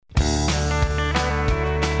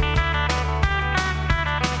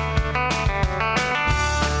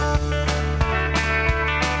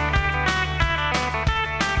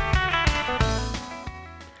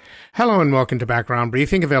Hello and welcome to Background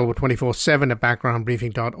Briefing, available 24/7 at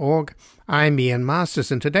backgroundbriefing.org. I'm Ian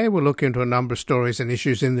Masters, and today we'll look into a number of stories and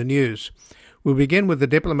issues in the news. We'll begin with the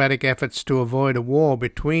diplomatic efforts to avoid a war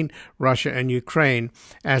between Russia and Ukraine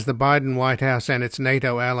as the Biden White House and its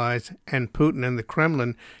NATO allies and Putin and the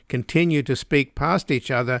Kremlin continue to speak past each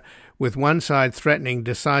other, with one side threatening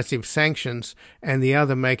decisive sanctions and the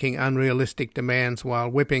other making unrealistic demands while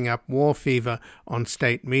whipping up war fever on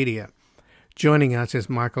state media. Joining us is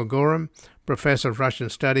Michael Gorham, professor of Russian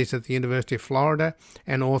Studies at the University of Florida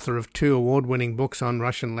and author of 2 award-winning books on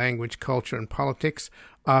Russian language, culture, and politics,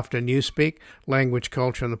 After Newspeak, Language,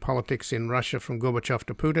 Culture, and the Politics in Russia from Gorbachev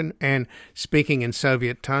to Putin, and Speaking in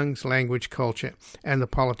Soviet Tongues, Language, Culture, and the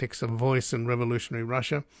Politics of Voice in Revolutionary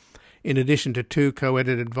Russia. In addition to 2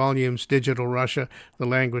 co-edited volumes, Digital Russia, The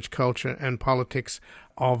Language, Culture, and Politics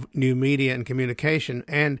of New Media and Communication,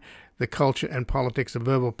 and The Culture and Politics of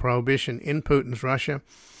Verbal Prohibition in Putin's Russia.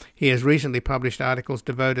 He has recently published articles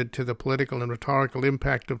devoted to the political and rhetorical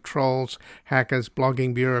impact of trolls, hackers,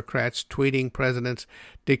 blogging bureaucrats, tweeting presidents,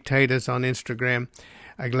 dictators on Instagram,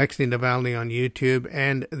 Alexei Navalny on YouTube,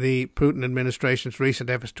 and the Putin administration's recent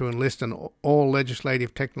efforts to enlist in all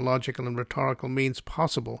legislative, technological, and rhetorical means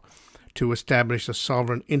possible to establish a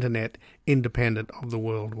sovereign internet independent of the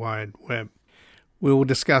World Wide Web. We will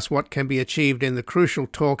discuss what can be achieved in the crucial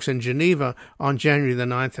talks in Geneva on January the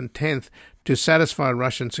 9th and 10th to satisfy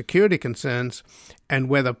Russian security concerns, and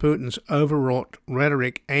whether Putin's overwrought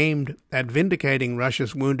rhetoric aimed at vindicating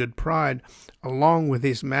Russia's wounded pride, along with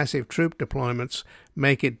his massive troop deployments,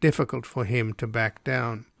 make it difficult for him to back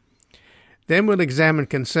down. Then we'll examine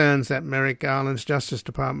concerns that Merrick Garland's Justice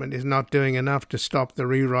Department is not doing enough to stop the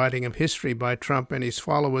rewriting of history by Trump and his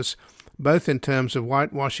followers, both in terms of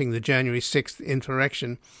whitewashing the January 6th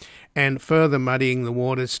insurrection and further muddying the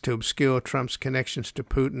waters to obscure Trump's connections to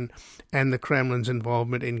Putin and the Kremlin's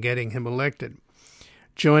involvement in getting him elected.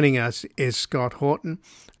 Joining us is Scott Horton,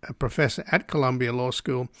 a professor at Columbia Law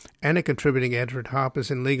School and a contributing editor at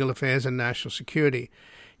Harper's in Legal Affairs and National Security.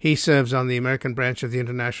 He serves on the American branch of the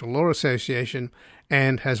International Law Association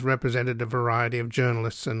and has represented a variety of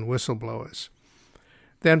journalists and whistleblowers.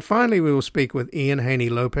 Then finally we will speak with Ian Haney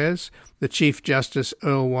López, the Chief Justice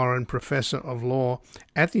Earl Warren Professor of Law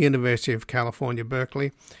at the University of California,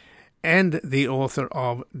 Berkeley, and the author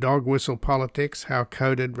of Dog Whistle Politics, How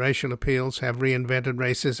Coded Racial Appeals Have Reinvented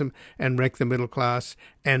Racism and Wrecked the Middle Class,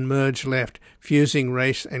 and Merge Left, Fusing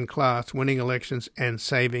Race and Class, Winning Elections and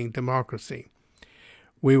Saving Democracy.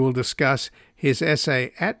 We will discuss his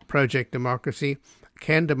essay at Project Democracy,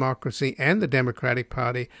 Can Democracy and the Democratic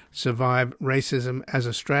Party Survive Racism as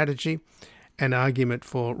a Strategy? An argument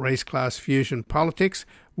for race-class fusion politics,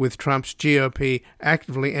 with Trump's GOP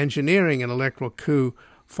actively engineering an electoral coup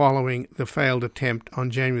following the failed attempt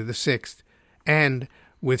on January the 6th, and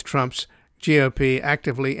with Trump's GOP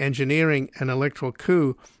actively engineering an electoral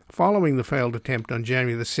coup following the failed attempt on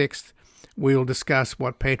January the 6th, we will discuss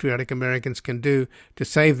what patriotic Americans can do to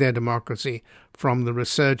save their democracy from the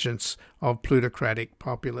resurgence of plutocratic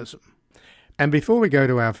populism. And before we go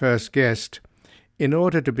to our first guest, in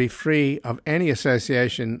order to be free of any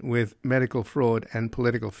association with medical fraud and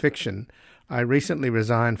political fiction, I recently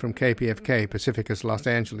resigned from KPFK, Pacifica's Los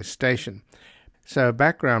Angeles station. So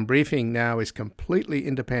Background Briefing now is completely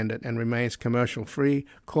independent and remains commercial-free,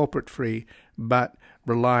 corporate-free, but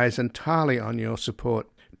relies entirely on your support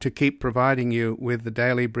to keep providing you with the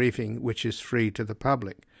daily briefing, which is free to the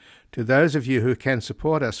public. To those of you who can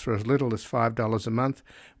support us for as little as $5 a month,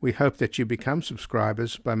 we hope that you become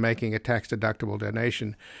subscribers by making a tax-deductible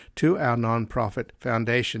donation to our non-profit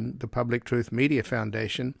foundation, the Public Truth Media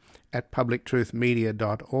Foundation, at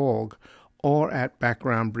publictruthmedia.org or at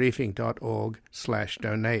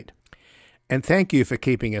backgroundbriefing.org/donate. And thank you for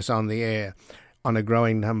keeping us on the air on a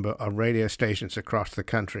growing number of radio stations across the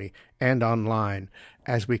country and online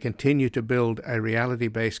as we continue to build a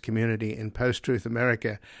reality-based community in post-truth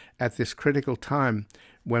America at this critical time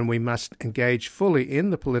when we must engage fully in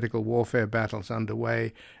the political warfare battles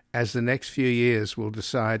underway, as the next few years will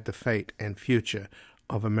decide the fate and future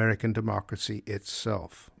of American democracy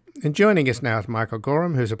itself. And joining us now is Michael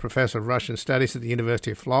Gorham, who's a professor of Russian Studies at the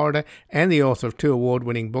University of Florida and the author of 2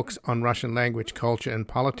 award-winning books on Russian language, culture, and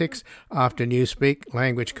politics, After Newspeak,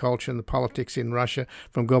 Language, Culture, and the Politics in Russia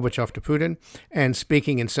from Gorbachev to Putin, and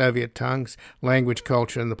Speaking in Soviet Tongues, Language,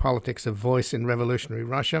 Culture, and the Politics of Voice in Revolutionary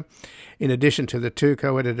Russia. In addition to the 2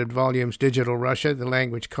 co-edited volumes, Digital Russia, The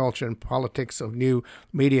Language, Culture, and Politics of New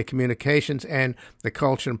Media Communications, and The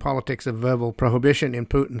Culture and Politics of Verbal Prohibition in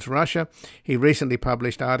Putin's Russia, he recently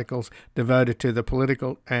published articles articles devoted to the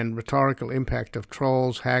political and rhetorical impact of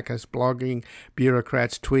trolls, hackers, blogging,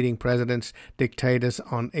 bureaucrats, tweeting presidents, dictators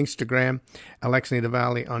on Instagram, Alexei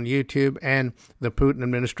Navalny on YouTube, and the Putin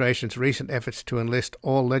administration's recent efforts to enlist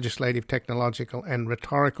all legislative, technological, and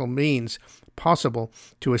rhetorical means possible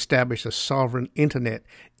to establish a sovereign internet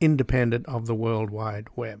independent of the World Wide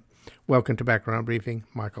Web. Welcome to Background Briefing,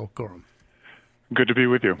 Michael Gorham. Good to be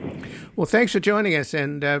with you. Well, thanks for joining us.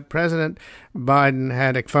 And President Biden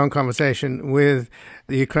had a phone conversation with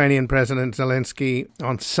the Ukrainian President Zelensky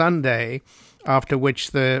on Sunday, after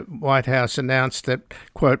which the White House announced that,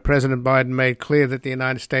 quote, President Biden made clear that the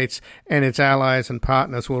United States and its allies and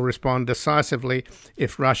partners will respond decisively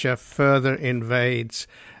if Russia further invades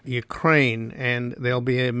Ukraine, and there'll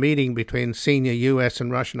be a meeting between senior U.S.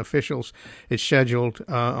 and Russian officials. It's scheduled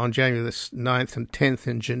on January the 9th and 10th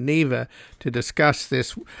in Geneva to discuss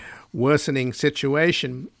this worsening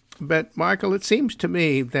situation. But, Michael, it seems to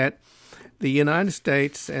me that the United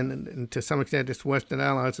States, and to some extent its Western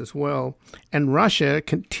allies as well, and Russia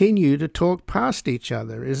continue to talk past each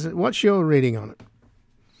other. What's your reading on it?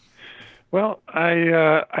 Well,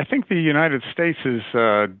 I think the United States is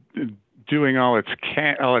doing all it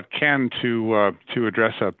can to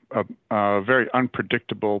address a very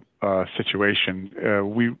unpredictable situation.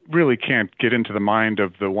 We really can't get into the mind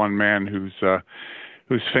of the one man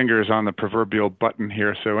whose finger is on the proverbial button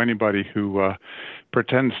here. So anybody who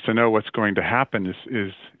pretends to know what's going to happen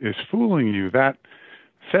is fooling you. That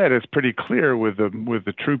said, it's pretty clear with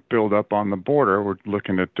the troop buildup on the border. We're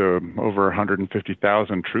looking at over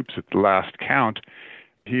 150,000 troops at the last count.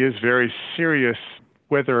 He is very serious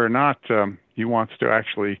whether or not he wants to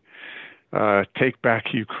actually take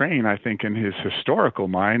back Ukraine. I think in his historical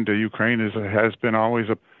mind, Ukraine has been always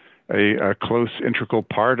a close, integral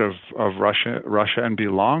part of Russia and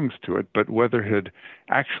belongs to it. But whether he'd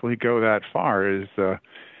actually go that far is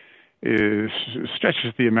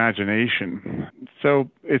stretches the imagination. So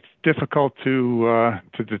it's difficult to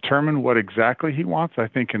determine what exactly he wants. I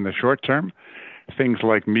think in the short term, things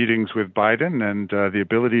like meetings with Biden and the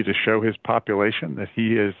ability to show his population that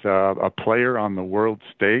he is a player on the world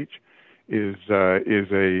stage is a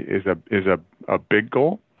big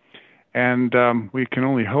goal. And we can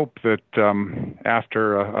only hope that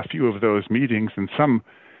after a few of those meetings and some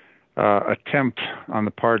attempt on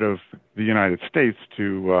the part of the United States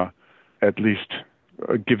to at least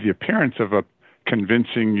give the appearance of a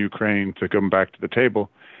convincing Ukraine to come back to the table,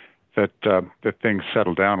 that things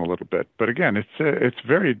settle down a little bit. But again, it's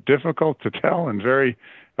very difficult to tell and a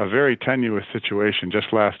very tenuous situation.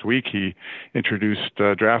 Just last week, he introduced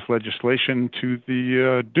draft legislation to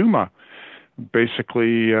the Duma,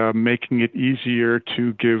 basically making it easier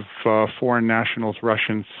to give foreign nationals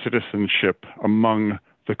Russian citizenship among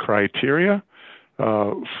the criteria,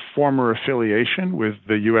 former affiliation with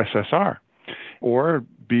the USSR, or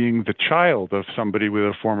being the child of somebody with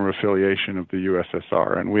a former affiliation of the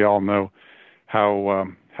USSR. And we all know how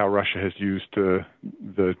Russia has used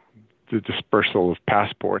the dispersal of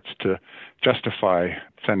passports to justify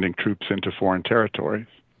sending troops into foreign territories.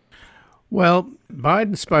 Well,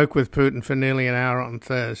 Biden spoke with Putin for nearly an hour on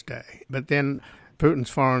Thursday, but then Putin's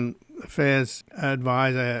foreign affairs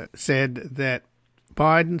advisor said that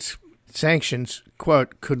Biden's sanctions,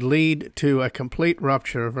 quote, could lead to a complete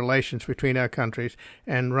rupture of relations between our countries,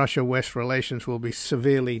 and Russia-West relations will be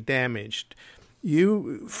severely damaged.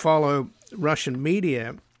 You follow Russian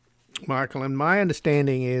media, Michael, and my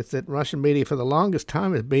understanding is that Russian media for the longest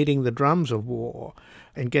time is beating the drums of war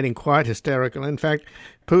and getting quite hysterical. In fact,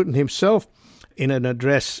 Putin himself, in an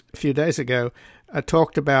address a few days ago,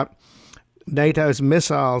 talked about NATO's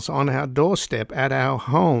missiles on our doorstep at our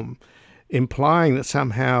home, implying that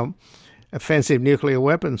somehow offensive nuclear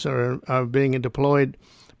weapons are being deployed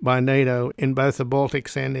by NATO in both the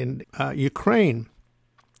Baltics and in Ukraine.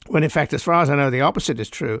 When in fact, as far as I know, the opposite is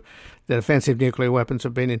true, that offensive nuclear weapons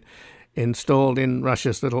have been installed in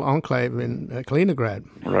Russia's little enclave in Kaliningrad.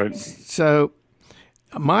 Right. So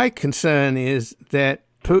my concern is that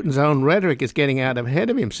Putin's own rhetoric is getting out ahead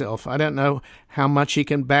of himself. I don't know how much he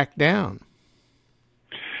can back down.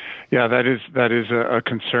 Yeah, that is a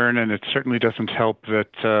concern, and it certainly doesn't help that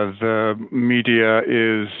the media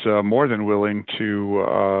is more than willing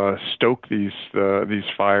to stoke these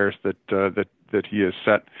fires that he has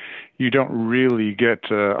set. You don't really get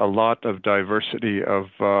a lot of diversity of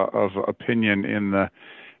opinion in the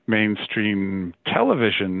mainstream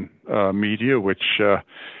television media, which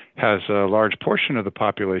has a large portion of the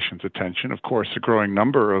population's attention. Of course, a growing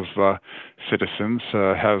number of citizens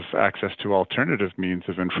have access to alternative means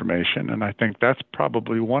of information, and I think that's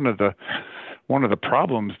probably one of the one of the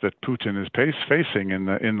problems that Putin is facing in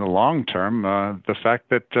the long term, the fact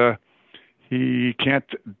that he can't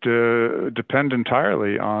depend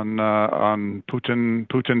entirely on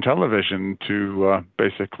Putin television to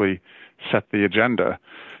basically set the agenda.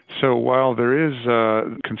 So while there is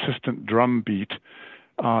a consistent drumbeat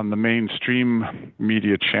on the mainstream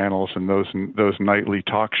media channels and those nightly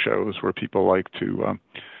talk shows where people like to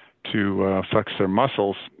flex their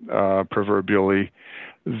muscles, proverbially,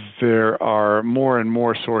 there are more and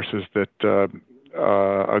more sources that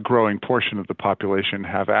a growing portion of the population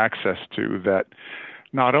have access to that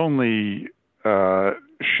not only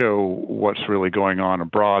show what's really going on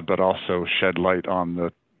abroad, but also shed light on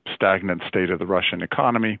the stagnant state of the Russian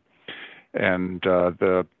economy and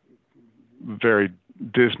the very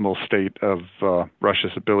dismal state of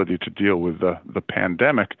Russia's ability to deal with the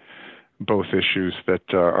pandemic, both issues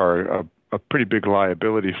that are a pretty big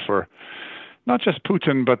liability for not just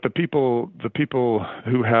Putin, but the people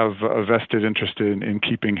who have a vested interest in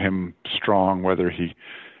keeping him strong, whether he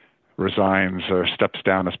resigns or steps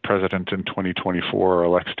down as president in 2024 or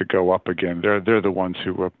elects to go up again. They're the ones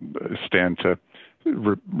who stand to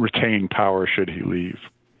retain power should he leave.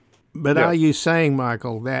 But Are you saying,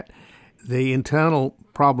 Michael, that the internal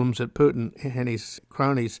problems that Putin and his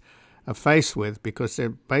cronies are faced with, because they're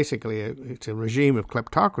basically it's a regime of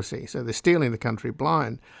kleptocracy, so they're stealing the country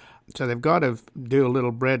blind, so they've got to do a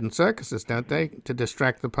little bread and circuses, don't they, to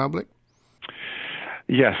distract the public?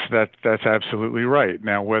 Yes, that's absolutely right.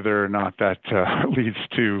 Now, whether or not that leads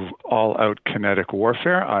to all-out kinetic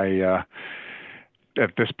warfare,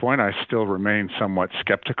 at this point, I still remain somewhat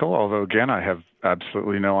skeptical, although, again, I have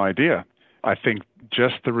absolutely no idea. I think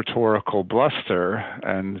just the rhetorical bluster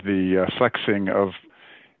and the flexing of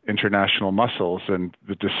international muscles and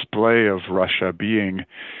the display of Russia being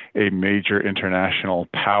a major international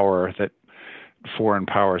power that foreign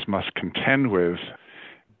powers must contend with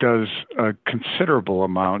does a considerable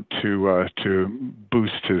amount to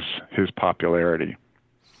boost his popularity.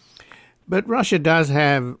 But Russia does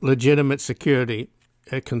have legitimate security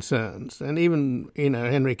concerns, and even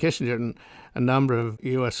Henry Kissinger and a number of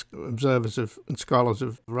U.S. observers and scholars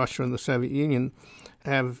of Russia and the Soviet Union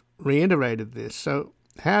have reiterated this. So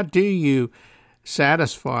how do you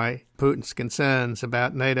satisfy Putin's concerns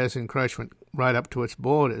about NATO's encroachment right up to its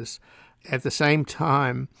borders? At the same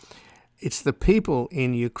time, it's the people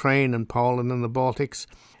in Ukraine and Poland and the Baltics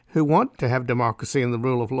who want to have democracy and the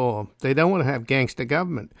rule of law. They don't want to have gangster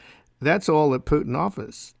government. That's all that Putin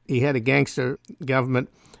offers. He had a gangster government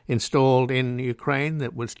installed in Ukraine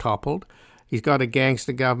that was toppled. He's got a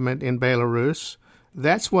gangster government in Belarus.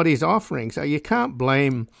 That's what he's offering. So you can't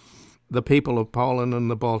blame the people of Poland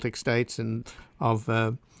and the Baltic states and of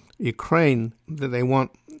Ukraine that they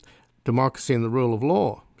want democracy and the rule of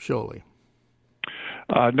law, surely.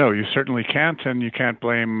 No, you certainly can't, and you can't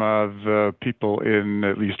blame the people in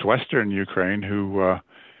at least Western Ukraine who,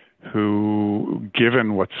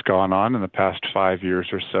 given what's gone on in the past 5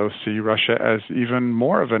 years or so, see Russia as even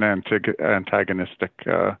more of an antagonistic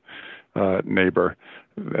neighbor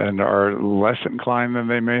and are less inclined than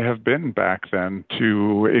they may have been back then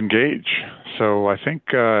to engage. So I think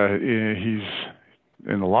he's,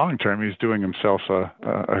 in the long term, he's doing himself a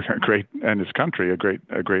great, and his country a great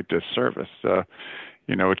disservice.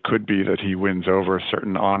 It could be that he wins over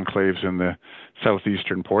certain enclaves in the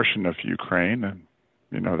southeastern portion of Ukraine, and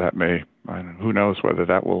that may, who knows whether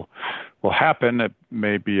that will happen. It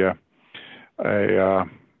may be a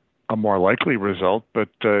more likely result, but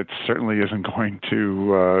it certainly isn't going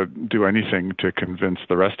to do anything to convince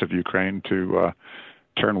the rest of Ukraine to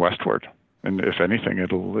turn westward. And if anything,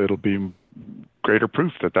 it'll be greater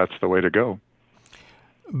proof that that's the way to go.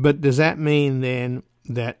 But does that mean then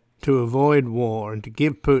that to avoid war and to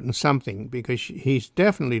give Putin something, because he's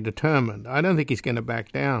definitely determined, I don't think he's going to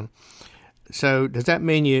back down. So does that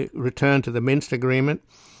mean you return to the Minsk agreement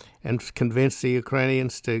and convince the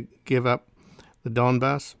Ukrainians to give up the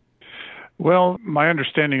Donbass? Well, my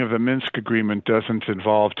understanding of the Minsk agreement doesn't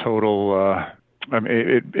involve total.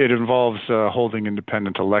 It involves holding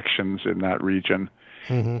independent elections in that region,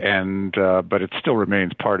 mm-hmm. and but it still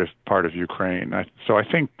remains part of Ukraine. So I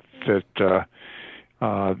think that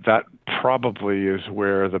that probably is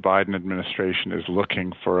where the Biden administration is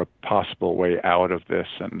looking for a possible way out of this,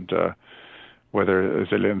 and whether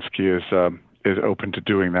Zelensky is open to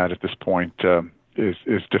doing that at this point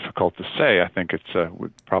is difficult to say. I think it's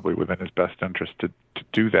probably within his best interest to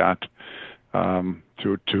do that,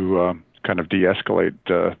 to kind of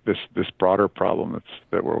de-escalate this broader problem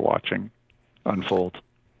that we're watching unfold.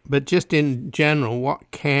 But just in general, what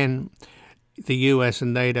can the U.S.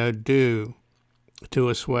 and NATO do to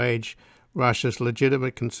assuage Russia's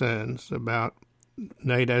legitimate concerns about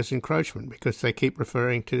NATO's encroachment, because they keep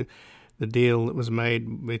referring to the deal that was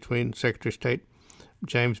made between Secretary of State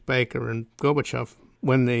James Baker and Gorbachev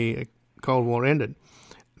when the Cold War ended,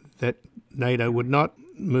 that NATO would not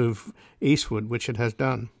move eastward, which it has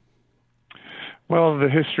done. Well, the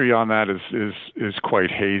history on that is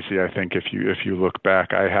quite hazy. I think if you look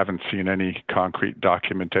back, I haven't seen any concrete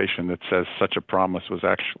documentation that says such a promise was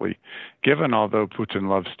actually given. Although Putin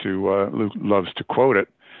loves to quote it,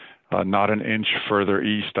 not an inch further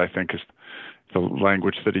east, I think is the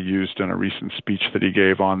language that he used in a recent speech that he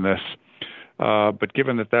gave on this. But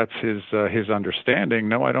given that that's his understanding,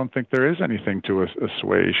 no, I don't think there is anything to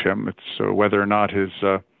assuage him. It's whether or not his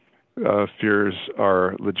fears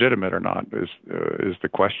are legitimate or not is the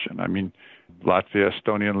question. I mean, Latvia,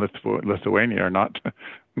 Estonia, and Lithuania are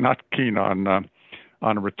not keen on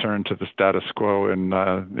a return to the status quo in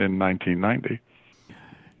 1990.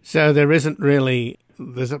 So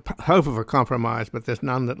there's a hope of a compromise, but there's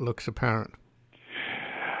none that looks apparent.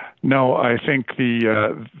 No, I think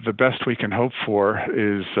the best we can hope for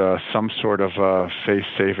is some sort of a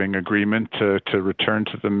face-saving agreement to return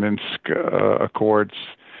to the Minsk Accords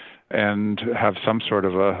and have some sort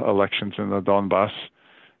of elections in the Donbass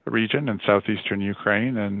region in southeastern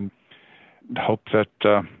Ukraine, and hope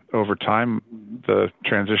that over time the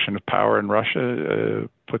transition of power in Russia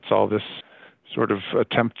puts all this sort of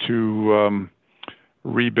attempt to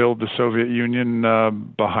rebuild the Soviet Union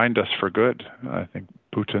behind us for good. I think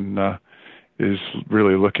Putin is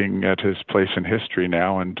really looking at his place in history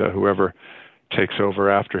now, and whoever takes over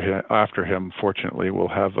after him, fortunately, will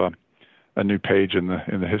have a new page in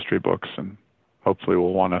the history books, and hopefully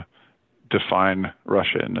will want to define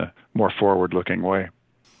Russia in a more forward-looking way.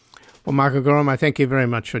 Well, Michael Gorham, I thank you very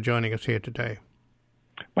much for joining us here today.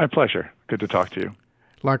 My pleasure. Good to talk to you.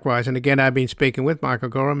 Likewise. And again, I've been speaking with Michael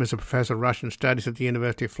Gorham, who's a professor of Russian studies at the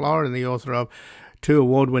University of Florida and the author of 2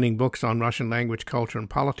 award-winning books on Russian language, culture, and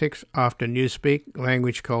politics, After Newspeak,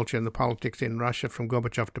 Language, Culture, and the Politics in Russia from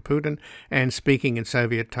Gorbachev to Putin, and Speaking in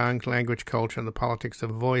Soviet Tongues, Language, Culture, and the Politics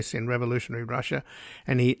of Voice in Revolutionary Russia.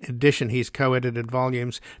 And in addition, he's co-edited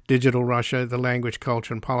volumes Digital Russia, The Language,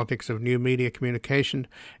 Culture, and Politics of New Media Communication,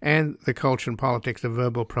 and The Culture and Politics of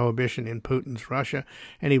Verbal Prohibition in Putin's Russia.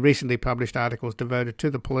 And he recently published articles devoted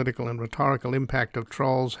to the political and rhetorical impact of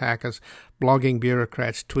trolls, hackers, blogging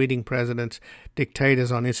bureaucrats, tweeting presidents,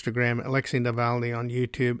 dictators on Instagram, Alexei Navalny on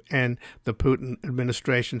YouTube, and the Putin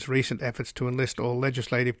administration's recent efforts to enlist all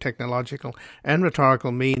legislative, technological, and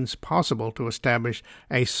rhetorical means possible to establish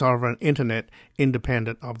a sovereign internet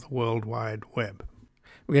independent of the World Wide Web.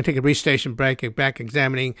 We're going to take a brief station break, back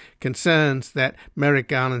examining concerns that Merrick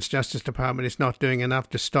Garland's Justice Department is not doing enough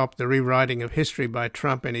to stop the rewriting of history by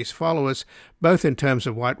Trump and his followers, both in terms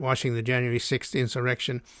of whitewashing the January 6th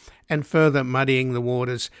insurrection and further muddying the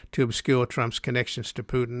waters to obscure Trump's connections to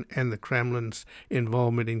Putin and the Kremlin's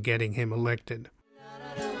involvement in getting him elected.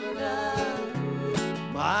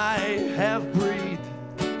 My half-breed,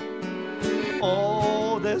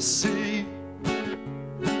 Odyssey,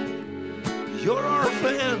 your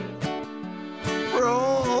orphan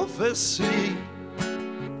prophecy,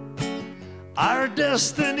 our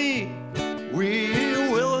destiny we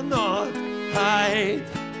will not hide.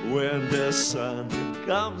 When the sun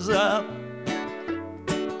comes up,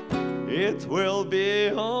 it will be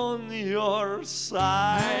on your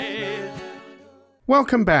side.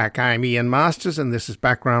 Welcome back. I'm Ian Masters, and this is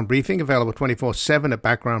Background Briefing, available 24/7 at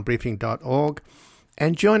backgroundbriefing.org.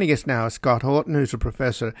 And joining us now is Scott Horton, who's a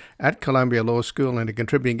professor at Columbia Law School and a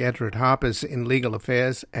contributing editor at Harper's in Legal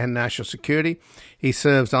Affairs and National Security. He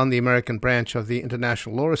serves on the American branch of the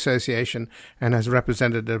International Law Association and has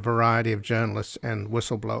represented a variety of journalists and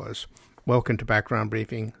whistleblowers. Welcome to Background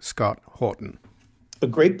Briefing, Scott Horton. A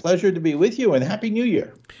great pleasure to be with you, and Happy New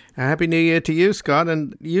Year. Happy New Year to you, Scott.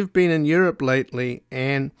 And you've been in Europe lately,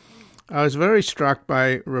 and I was very struck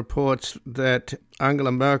by reports that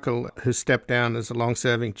Angela Merkel, who stepped down as a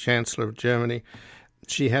long-serving Chancellor of Germany,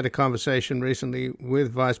 she had a conversation recently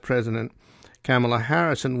with Vice President Kamala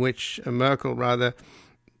Harris in which Merkel rather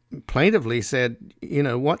plaintively said, you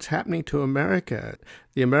know, what's happening to America?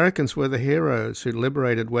 The Americans were the heroes who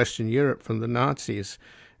liberated Western Europe from the Nazis,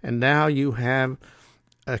 and now you have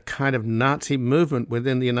a kind of Nazi movement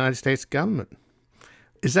within the United States government.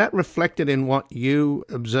 Is that reflected in what you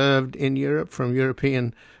observed in Europe from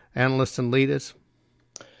European analysts and leaders?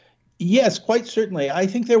 Yes, quite certainly. I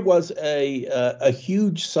think there was a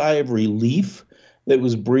huge sigh of relief that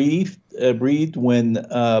was breathed when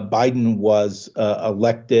Biden was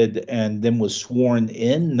elected and then was sworn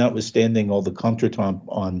in, notwithstanding all the contretemps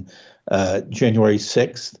on January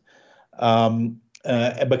 6th.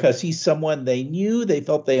 because he's someone they knew, they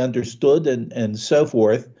felt they understood, and so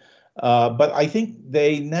forth. But I think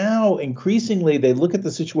they now increasingly they look at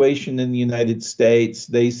the situation in the United States.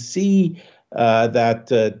 They see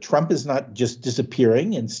that Trump is not just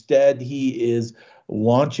disappearing. Instead, he is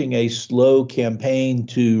launching a slow campaign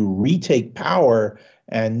to retake power,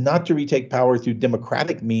 and not to retake power through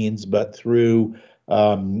democratic means, but through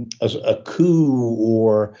a coup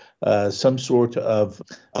or some sort of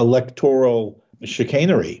electoral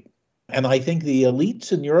chicanery. And I think the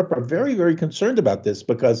elites in Europe are very, very concerned about this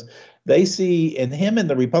because they see in him and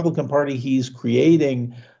the Republican Party he's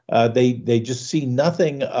creating, they just see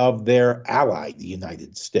nothing of their ally, the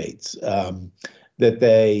United States, that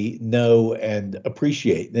they know and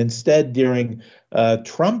appreciate. Instead, during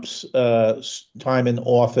Trump's time in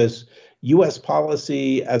office, U.S.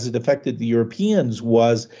 policy as it affected the Europeans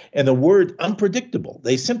was, in a word, unpredictable.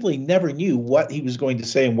 They simply never knew what he was going to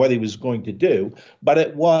say and what he was going to do, but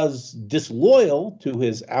it was disloyal to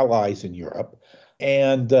his allies in Europe.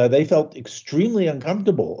 And they felt extremely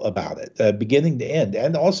uncomfortable about it, beginning to end.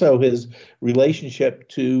 And also his relationship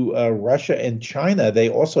to Russia and China, they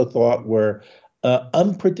also thought were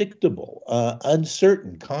unpredictable,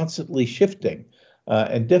 uncertain, constantly shifting,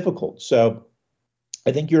 and difficult. So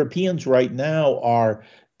I think Europeans right now are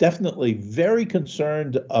definitely very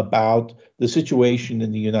concerned about the situation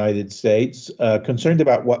in the United States, concerned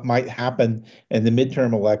about what might happen in the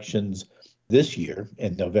midterm elections this year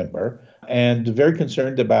in November, and very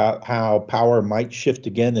concerned about how power might shift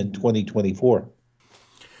again in 2024.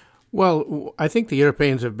 Well, I think the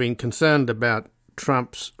Europeans have been concerned about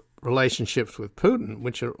Trump's relationships with Putin,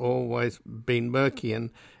 which have always been murky, and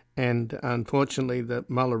unfortunately the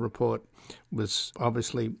Mueller report was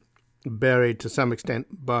obviously buried to some extent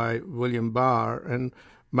by William Barr, and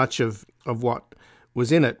much of what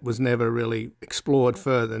was in it was never really explored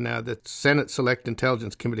further. Now, the Senate Select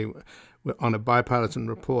Intelligence Committee on a bipartisan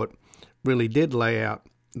report really did lay out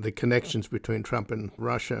the connections between Trump and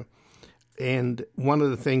Russia. And one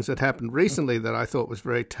of the things that happened recently that I thought was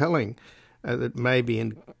very telling, that may be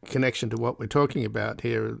in connection to what we're talking about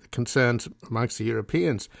here, the concerns amongst the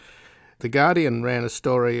Europeans. The Guardian ran a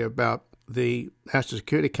story about the National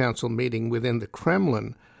Security Council meeting within the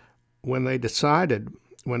Kremlin when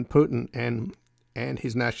Putin and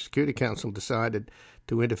his National Security Council decided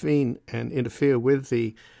to interfere with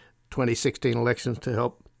the 2016 elections to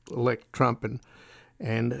help elect Trump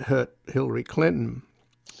and hurt Hillary Clinton.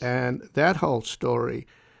 And that whole story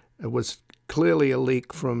was clearly a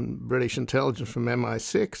leak from British intelligence, from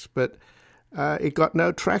MI6, but it got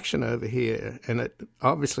no traction over here. And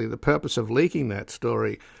obviously the purpose of leaking that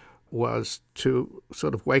story was to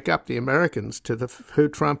sort of wake up the Americans to who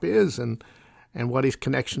Trump is and what his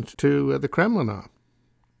connections to the Kremlin are.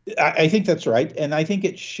 I think that's right. And I think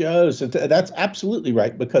it shows that's absolutely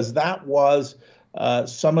right, because that was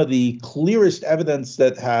some of the clearest evidence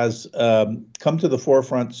that has come to the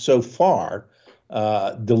forefront so far,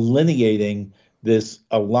 delineating this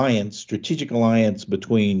strategic alliance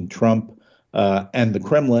between Trump and the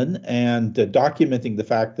Kremlin, and documenting the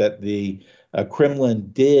fact that the Kremlin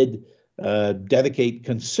did dedicate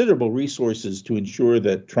considerable resources to ensure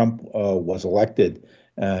that Trump was elected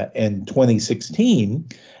in 2016.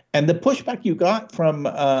 And the pushback you got from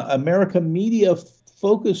American media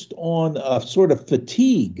focused on a sort of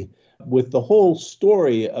fatigue with the whole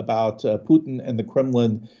story about Putin and the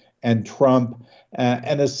Kremlin and Trump,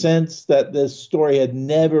 and a sense that this story had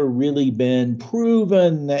never really been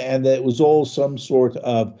proven, and that it was all some sort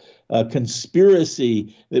of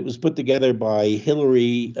conspiracy that was put together by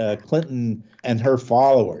Hillary Clinton and her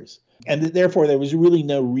followers. And that therefore there was really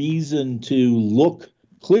no reason to look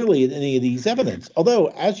clearly at any of these evidence. Although,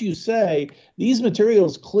 as you say, these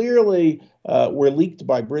materials clearly were leaked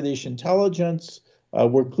by British intelligence,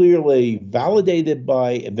 were clearly vetted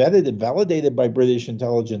and validated by British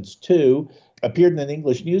intelligence too, appeared in an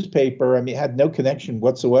English newspaper. I mean, it had no connection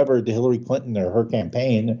whatsoever to Hillary Clinton or her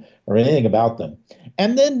campaign or anything about them.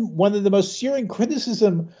 And then one of the most searing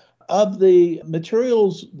criticism of the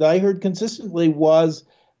materials that I heard consistently was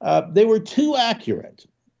they were too accurate.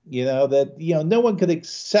 No one could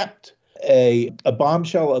accept a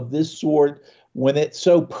bombshell of this sort when it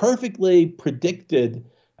so perfectly predicted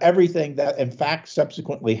everything that in fact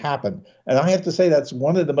subsequently happened. And I have to say that's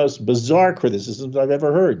one of the most bizarre criticisms I've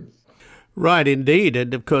ever heard. Right, indeed.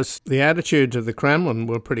 And of course, the attitudes of the Kremlin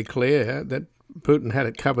were pretty clear that Putin had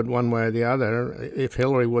it covered one way or the other. If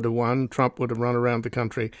Hillary would have won, Trump would have run around the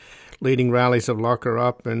country leading rallies of lock her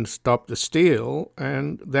up and stop the steal.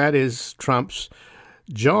 And that is Trump's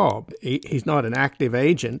job. He's not an active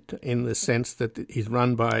agent in the sense that he's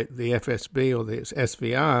run by the FSB or the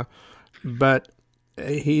SVR, but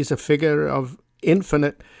he's a figure of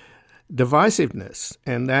infinite divisiveness,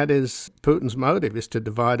 and that is Putin's motive, is to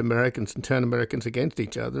divide Americans and turn Americans against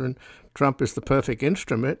each other, and Trump is the perfect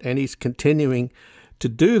instrument, and he's continuing to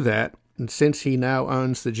do that. And since he now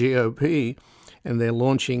owns the GOP and they're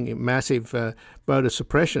launching massive voter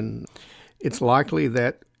suppression, it's likely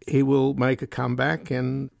that he will make a comeback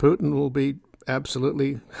and Putin will be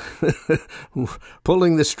absolutely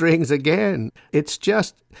pulling the strings again. It's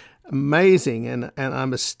just amazing, and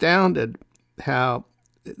I'm astounded how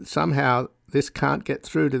somehow this can't get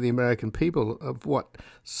through to the American people of what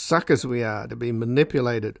suckers we are to be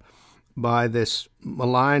manipulated by this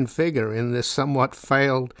malign figure in this somewhat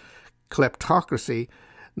failed kleptocracy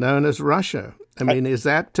known as Russia. I mean, is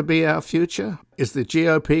that to be our future? Is the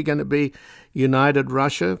GOP going to be United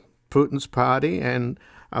Russia, Putin's party, and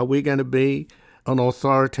are we going to be an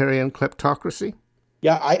authoritarian kleptocracy?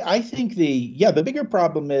 Yeah, I think the bigger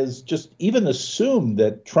problem is just even assume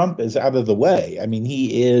that Trump is out of the way. I mean,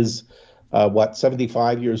 he is,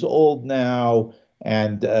 75 years old now,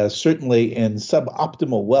 and certainly in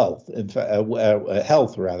suboptimal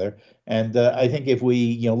health rather. And I think if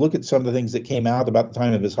we, look at some of the things that came out about the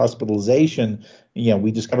time of his hospitalization,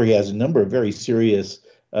 we discover he has a number of very serious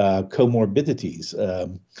comorbidities,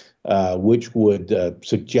 which would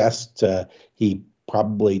suggest he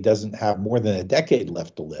probably doesn't have more than a decade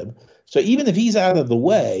left to live. So even if he's out of the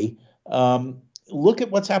way, look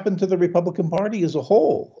at what's happened to the Republican Party as a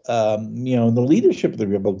whole. In the leadership of the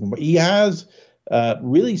Republican Party, he has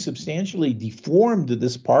really substantially deformed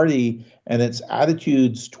this party and its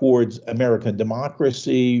attitudes towards American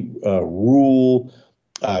democracy, rule,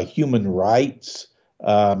 human rights,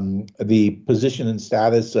 the position and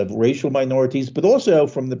status of racial minorities, but also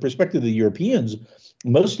from the perspective of the Europeans,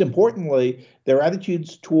 most importantly, their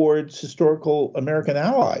attitudes towards historical American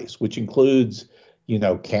allies, which includes,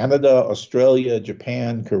 Canada, Australia,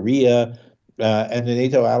 Japan, Korea, and the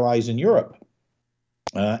NATO allies in Europe.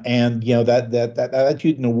 That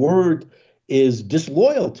attitude, in a word, is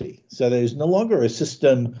disloyalty. So there's no longer a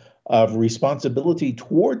system of responsibility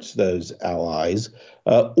towards those allies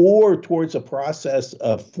or towards a process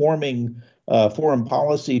of forming foreign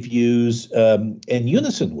policy views in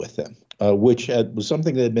unison with them, which was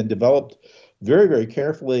something that had been developed very, very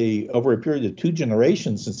carefully over a period of 2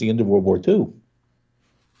 generations since the end of World War II.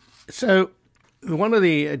 So one of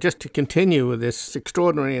the, just to continue with this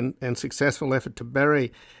extraordinary and successful effort to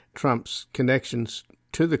bury Trump's connections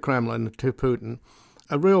to the Kremlin, to Putin,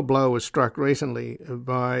 a real blow was struck recently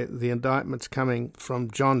by the indictments coming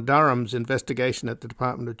from John Durham's investigation at the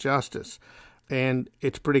Department of Justice. And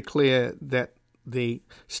it's pretty clear that the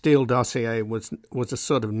Steele dossier was a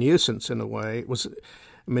sort of nuisance in a way.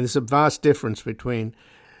 There's a vast difference between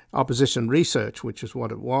opposition research, which is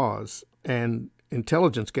what it was, and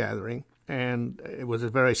intelligence gathering. And it was a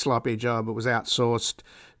very sloppy job. It was outsourced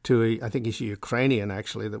to, I think he's a Ukrainian,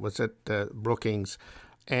 actually, that was at Brookings.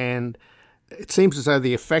 And it seems as though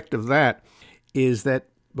the effect of that is that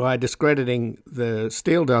by discrediting the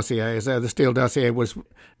Steele dossier, as though the Steele dossier was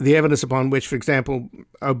the evidence upon which, for example,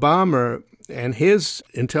 Obama and his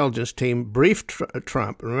intelligence team briefed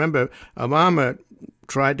Trump. Remember, Obama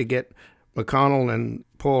tried to get McConnell and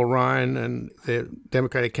Paul Ryan and their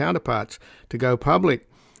Democratic counterparts to go public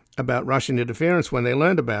about Russian interference when they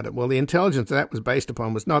learned about it. Well, the intelligence that was based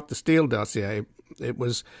upon was not the Steele dossier. It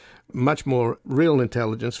was much more real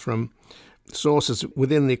intelligence from sources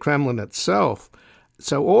within the Kremlin itself.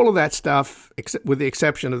 So all of that stuff, with the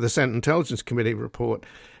exception of the Senate Intelligence Committee report,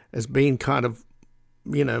 has been kind of,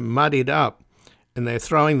 muddied up. And they're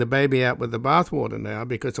throwing the baby out with the bathwater now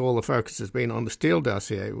because all the focus has been on the Steele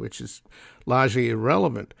dossier, which is largely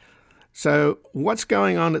irrelevant. So what's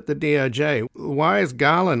going on at the DOJ? Why is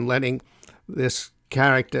Garland letting this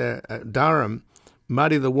character, Durham,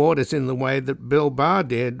 muddy the waters in the way that Bill Barr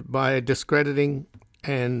did by discrediting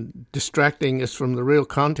and distracting us from the real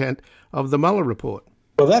content of the Mueller report?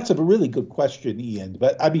 Well, that's a really good question, Ian.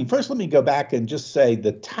 But first let me go back and just say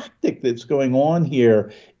the tactic that's going on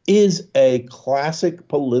here is a classic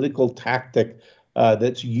political tactic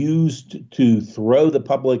that's used to throw the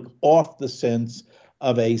public off the sense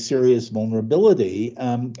of a serious vulnerability.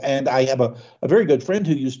 And I have a very good friend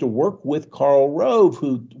who used to work with Karl Rove,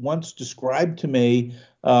 who once described to me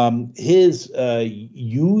his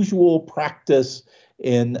usual practice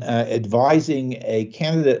in advising a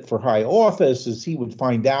candidate for high office as he would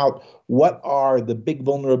find out what are the big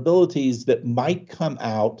vulnerabilities that might come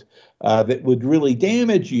out that would really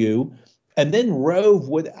damage you. And then Rove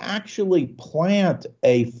would actually plant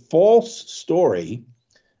a false story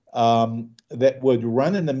that would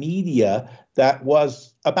run in the media that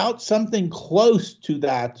was about something close to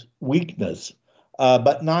that weakness.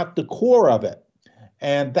 but not the core of it.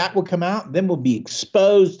 And that would come out, then would be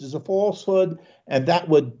exposed as a falsehood, and that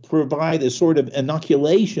would provide a sort of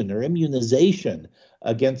inoculation or immunization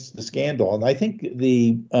against the scandal. And I think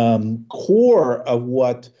the core of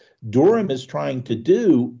what Durham is trying to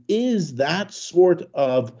do is that sort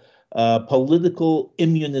of political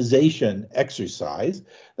immunization exercise.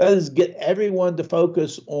 That is, get everyone to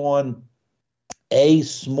focus on a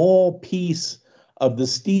small piece of the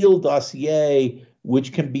Steele dossier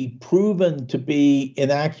which can be proven to be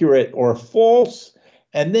inaccurate or false,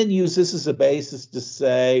 and then use this as a basis to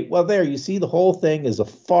say, well, there, you see, the whole thing is a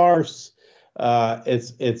farce.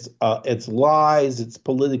 It's lies. It's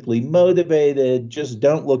politically motivated. Just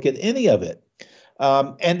don't look at any of it.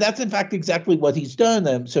 And that's, in fact, exactly what he's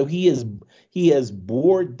done. So he has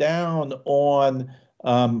bored down on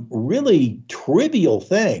really trivial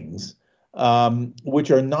things,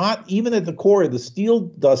 which are not even at the core of the Steele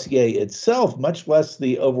dossier itself, much less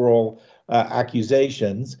the overall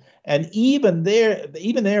accusations. And even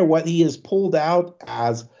there, what he has pulled out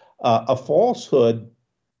as a falsehood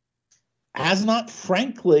has not,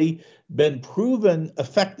 frankly, been proven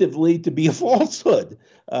effectively to be a falsehood.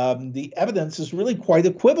 The evidence is really quite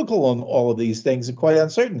equivocal on all of these things and quite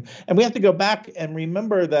uncertain. And we have to go back and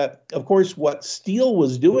remember that, of course, what Steele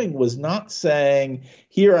was doing was not saying,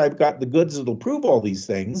 here, I've got the goods that'll prove all these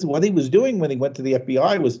things. What he was doing when he went to the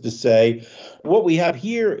FBI was to say, what we have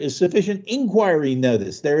here is sufficient inquiry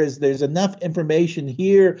notice. There's enough information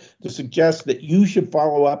here to suggest that you should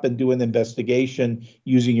follow up and do an investigation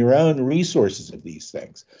using your own resources of these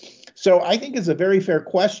things. So I think it's a very fair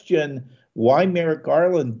question why Merrick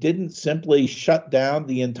Garland didn't simply shut down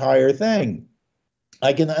the entire thing.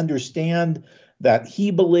 I can understand that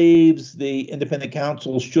he believes the independent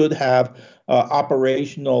counsel should have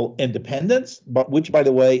operational independence, but which, by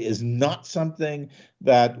the way, is not something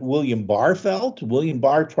that William Barr felt. William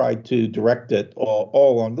Barr tried to direct it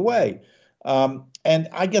all along the way. And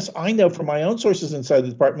I guess I know from my own sources inside the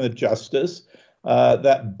Department of Justice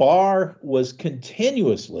that Barr was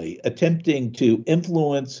continuously attempting to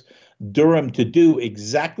influence Durham to do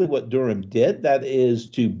exactly what Durham did, that is,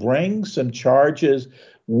 to bring some charges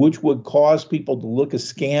which would cause people to look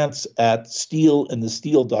askance at Steele and the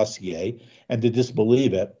Steele dossier and to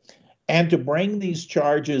disbelieve it, and to bring these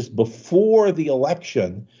charges before the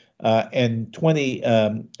election in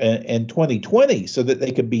 2020 so that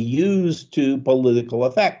they could be used to political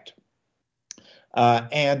effect.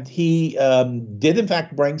 And he did, in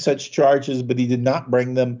fact, bring such charges, but he did not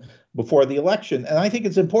bring them before the election. And I think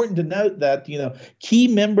it's important to note that, key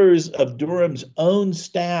members of Durham's own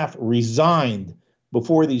staff resigned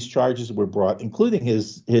before these charges were brought, including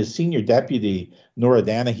his senior deputy, Nora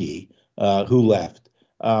Danahy, who left,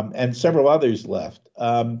 and several others left,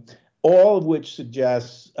 all of which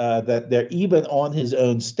suggests that there, even on his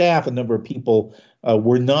own staff, a number of people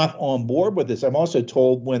were not on board with this. I'm also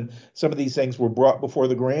told when some of these things were brought before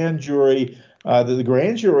the grand jury, that the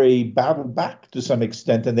grand jury battled back to some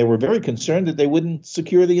extent, and they were very concerned that they wouldn't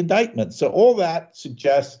secure the indictment. So all that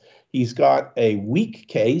suggests he's got a weak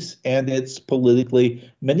case, and it's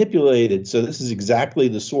politically manipulated. So this is exactly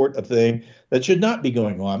the sort of thing that should not be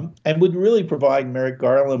going on and would really provide Merrick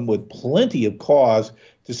Garland with plenty of cause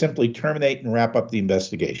to simply terminate and wrap up the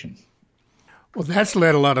investigation. Well, that's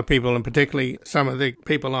led a lot of people, and particularly some of the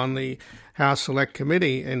people on the House Select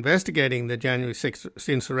Committee investigating the January 6th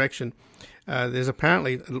insurrection. There's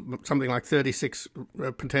apparently something like 36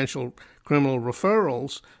 potential criminal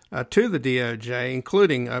referrals to the DOJ,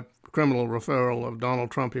 including a criminal referral of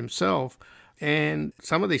Donald Trump himself. And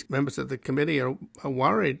some of these members of the committee are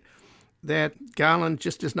worried that Garland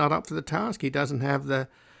just is not up to the task. He doesn't have the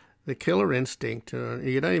killer instinct.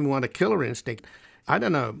 You don't even want a killer instinct. I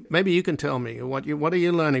don't know. Maybe you can tell me what are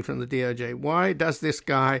you learning from the DOJ? Why does this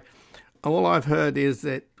guy? All I've heard is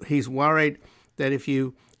that he's worried that if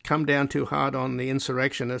you come down too hard on the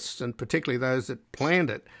insurrectionists, and particularly those that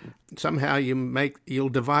planned it, somehow you'll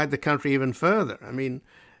divide the country even further. I mean,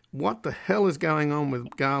 what the hell is going on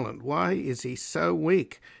with Garland? Why is he so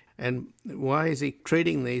weak? And why is he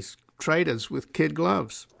treating these traitors with kid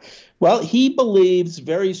gloves? Well, he believes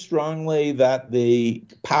very strongly that the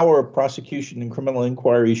power of prosecution and criminal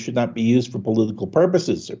inquiry should not be used for political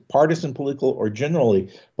purposes, or partisan political or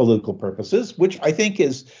generally political purposes, which I think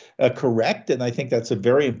is correct. And I think that's a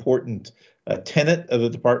very important tenet of the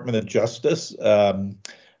Department of Justice.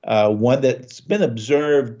 One that's been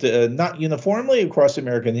observed not uniformly across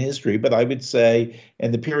American history, but I would say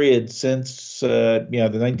in the period since the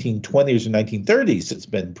 1920s or 1930s, it's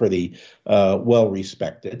been pretty well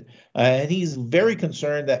respected. And he's very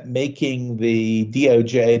concerned that making the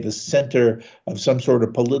DOJ the center of some sort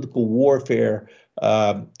of political warfare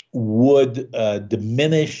would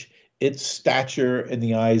diminish its stature in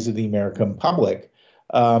the eyes of the American public.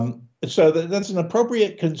 So that's an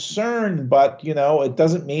appropriate concern, but it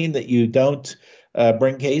doesn't mean that you don't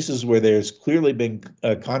bring cases where there's clearly been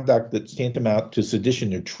conduct that's tantamount to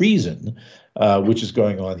sedition or treason, which is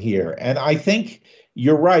going on here. And I think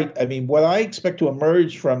you're right. I mean, what I expect to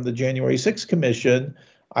emerge from the January 6th Commission,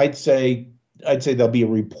 I'd say there'll be a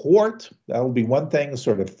report. That'll be one thing,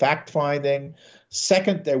 sort of fact-finding.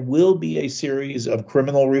 Second, there will be a series of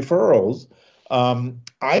criminal referrals.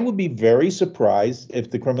 I would be very surprised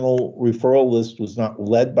if the criminal referral list was not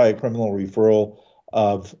led by a criminal referral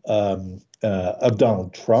of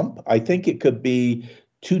Donald Trump. I think it could be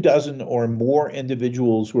 24 or more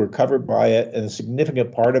individuals who are covered by it, and a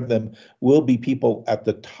significant part of them will be people at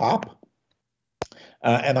the top.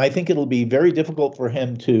 And I think it'll be very difficult for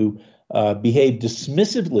him to behave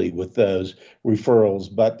dismissively with those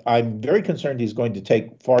referrals, but I'm very concerned he's going to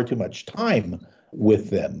take far too much time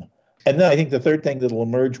with them. And then I think the third thing that will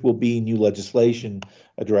emerge will be new legislation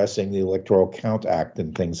addressing the Electoral Count Act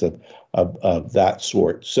and things of that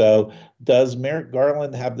sort. So does Merrick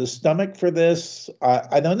Garland have the stomach for this?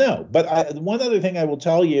 I don't know. But one other thing I will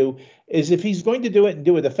tell you is if he's going to do it and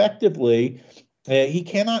do it effectively, he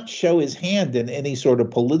cannot show his hand in any sort of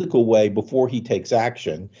political way before he takes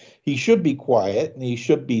action. He should be quiet and he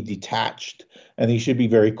should be detached and he should be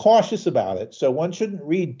very cautious about it. So one shouldn't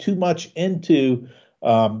read too much into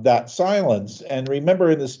that silence. And remember,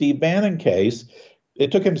 in the Steve Bannon case,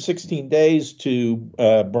 it took him 16 days to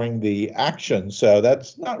bring the action. So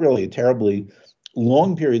that's not really a terribly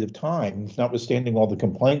long period of time, notwithstanding all the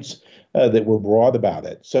complaints that were brought about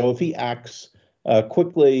it. So if he acts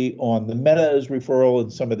quickly on the Meadows referral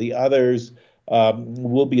and some of the others,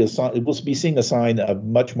 we'll be seeing a sign of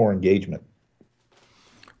much more engagement.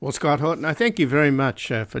 Well, Scott Horton, I thank you very much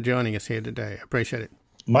for joining us here today. I appreciate it.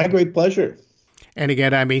 My great pleasure. And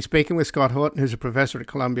again, I've been speaking with Scott Horton, who's a professor at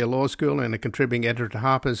Columbia Law School and a contributing editor to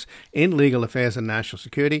Harper's in Legal Affairs and National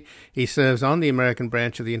Security. He serves on the American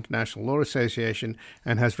branch of the International Law Association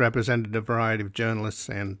and has represented a variety of journalists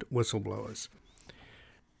and whistleblowers.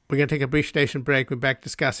 We're going to take a brief station break. We're back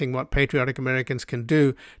discussing what patriotic Americans can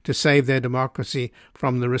do to save their democracy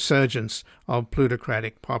from the resurgence of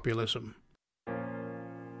plutocratic populism.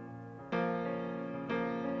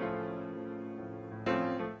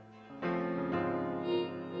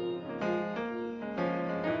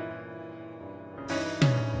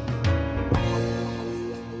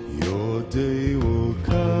 Day will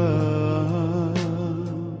come,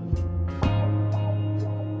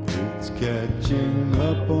 it's catching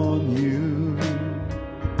up on you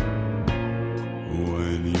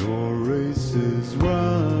when your race is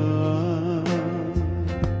run.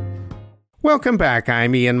 Welcome back.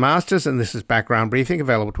 I'm Ian Masters, and this is Background Briefing,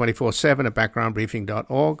 available 24/7 at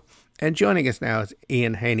backgroundbriefing.org. And joining us now is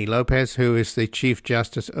Ian Haney López, who is the Chief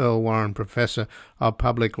Justice Earl Warren Professor of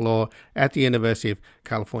Public Law at the University of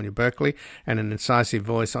California, Berkeley, and an incisive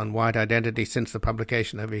voice on white identity since the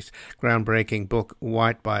publication of his groundbreaking book,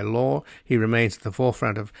 White by Law. He remains at the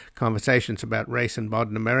forefront of conversations about race in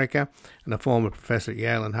modern America, and a former professor at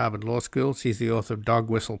Yale and Harvard Law Schools. He's the author of Dog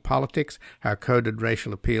Whistle Politics, How Coded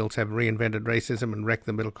Racial Appeals Have Reinvented Racism and Wrecked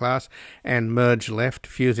the Middle Class, and Merge Left,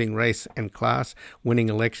 Fusing Race and Class, Winning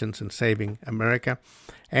Elections and Saving America.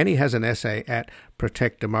 And he has an essay at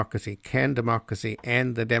Protect Democracy. Can Democracy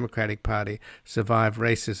and the Democratic Party Survive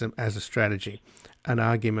Racism as a Strategy? An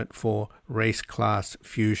Argument for Race-Class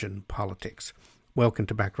Fusion Politics. Welcome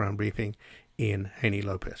to Background Briefing, Ian Haney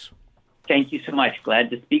López. Thank you so much. Glad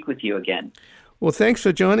to speak with you again. Well, thanks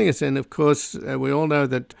for joining us. And of course, we all know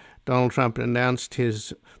that Donald Trump announced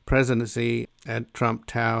his presidency at Trump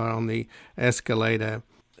Tower on the escalator,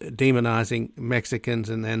 demonizing Mexicans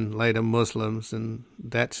and then later Muslims, and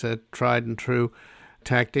that's a tried and true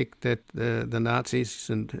tactic that the Nazis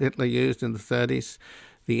and Hitler used in the 30s,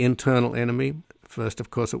 the internal enemy. First, of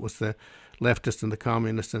course, it was the leftists and the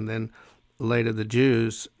communists, and then later the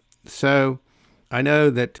Jews. So I know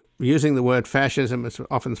that using the word fascism is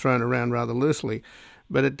often thrown around rather loosely,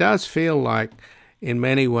 but it does feel like, in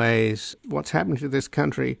many ways, what's happening to this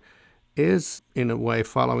country is, in a way,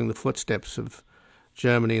 following the footsteps of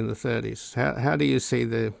Germany in the 30s. How do you see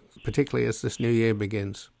particularly as this new year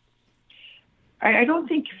begins? I don't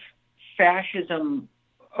think fascism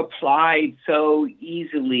applied so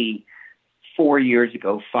easily 4 years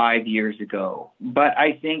ago, 5 years ago. But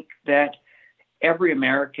I think that every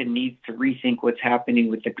American needs to rethink what's happening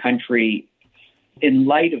with the country in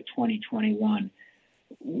light of 2021.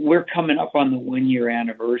 We're coming up on the 1-year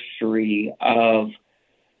anniversary of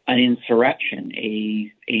an insurrection,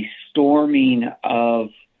 a storming of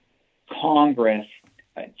Congress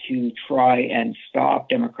to try and stop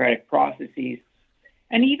democratic processes.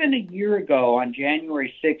 And even a year ago, on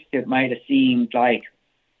January 6th, it might have seemed like,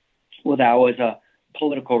 well, that was a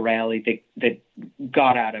political rally that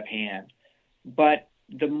got out of hand. But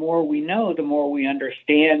the more we know, the more we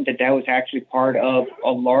understand that was actually part of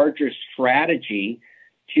a larger strategy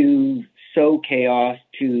to sow chaos,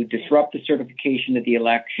 to disrupt the certification of the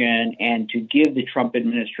election, and to give the Trump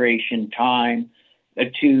administration time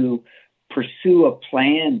to pursue a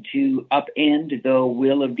plan to upend the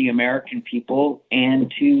will of the American people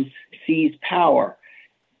and to seize power.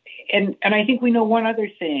 And I think we know one other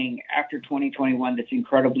thing after 2021 that's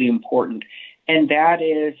incredibly important, and that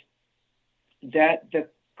is that the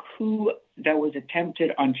coup that was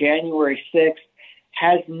attempted on January 6th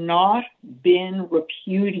has not been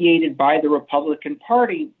repudiated by the Republican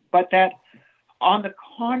Party, but that, on the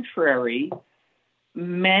contrary,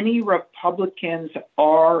 many Republicans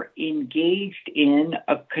are engaged in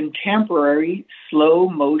a contemporary slow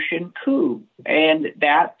motion coup. And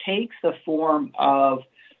that takes the form of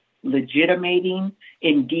legitimating,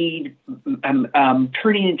 indeed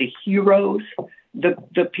turning into heroes,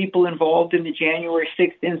 the people involved in the January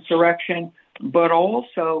 6th insurrection, but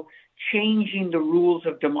also changing the rules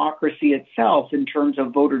of democracy itself in terms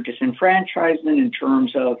of voter disenfranchisement, in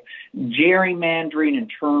terms of gerrymandering, in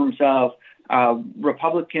terms of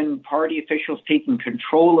Republican Party officials taking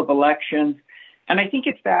control of elections. And I think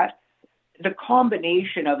it's that the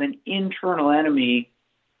combination of an internal enemy,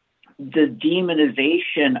 the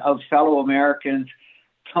demonization of fellow Americans,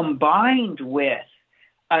 combined with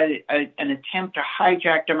an attempt to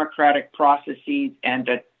hijack democratic processes and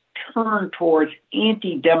to turn towards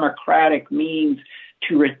anti-democratic means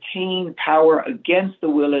to retain power against the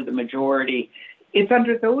will of the majority. It's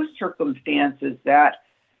under those circumstances that,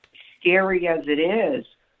 scary as it is,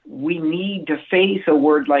 we need to face a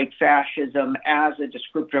word like fascism as a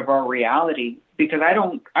descriptor of our reality, because I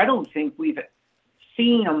don't think we've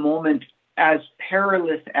seen a moment as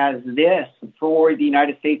perilous as this for the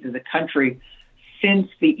United States as a country since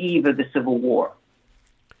the eve of the Civil War.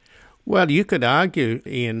 Well, you could argue,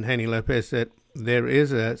 Ian Haney López, that there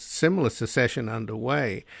is a similar secession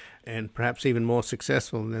underway, and perhaps even more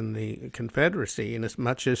successful than the Confederacy, in as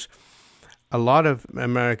much as a lot of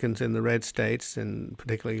Americans in the red states, and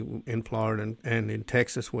particularly in Florida and in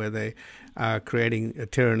Texas, where they are creating a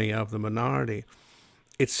tyranny of the minority,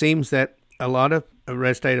 it seems that a lot of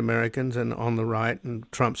red state Americans and on the right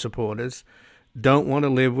and Trump supporters don't want to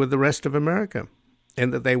live with the rest of America,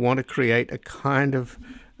 and that they want to create a kind of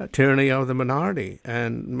tyranny of the minority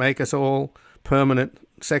and make us all permanent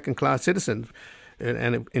second-class citizens.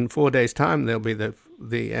 And in 4 days' time, there'll be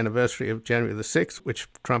the anniversary of January the 6th, which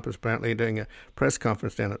Trump is apparently doing a press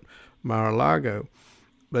conference down at Mar-a-Lago.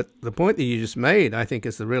 But the point that you just made, I think,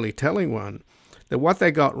 is the really telling one, that what they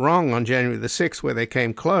got wrong on January the 6th, where they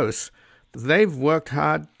came close, they've worked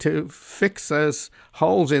hard to fix those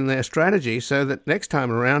holes in their strategy so that next time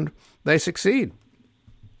around they succeed.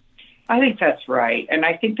 I think that's right. And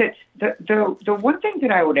I think that the one thing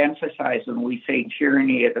that I would emphasize when we say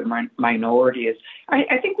tyranny of the minority is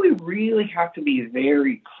I think we really have to be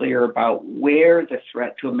very clear about where the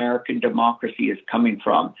threat to American democracy is coming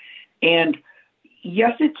from. And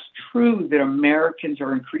yes, it's true that Americans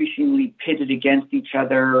are increasingly pitted against each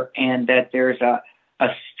other and that there's a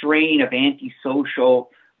strain of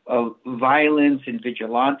antisocial violence and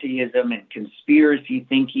vigilantism and conspiracy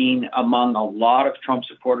thinking among a lot of Trump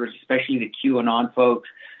supporters, especially the QAnon folks.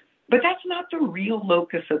 But that's not the real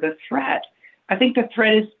locus of the threat. I think the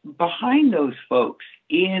threat is behind those folks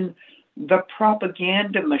in the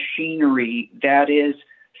propaganda machinery that is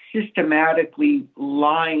systematically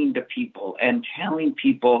lying to people and telling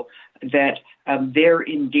people that they're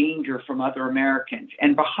in danger from other Americans.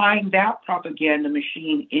 And behind that propaganda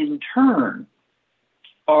machine, in turn,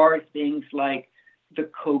 are things like the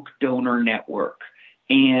Koch donor network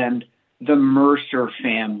and the Mercer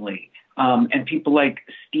family and people like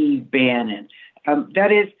Steve Bannon.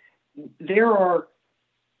 That is, there are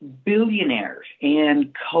billionaires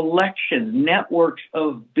and collections, networks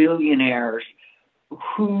of billionaires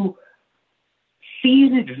who see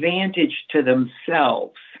an advantage to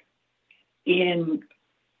themselves in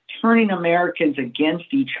turning Americans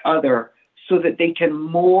against each other so that they can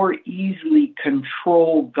more easily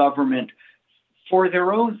control government for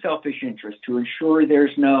their own selfish interest, to ensure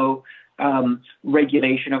there's no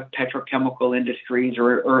regulation of petrochemical industries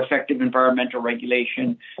or effective environmental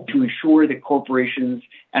regulation, to ensure that corporations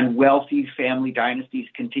and wealthy family dynasties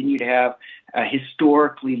continue to have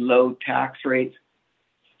historically low tax rates.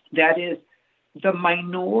 That is, the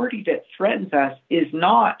minority that threatens us is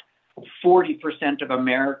not 40% of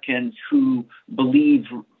Americans who believe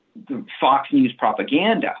Fox News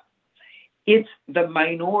propaganda. It's the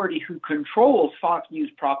minority who controls Fox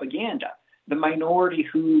News propaganda, the minority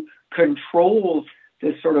who controls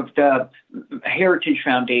the sort of the Heritage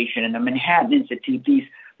Foundation and the Manhattan Institute, these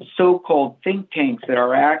so-called think tanks that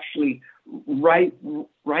are actually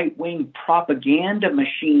right-wing propaganda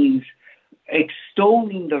machines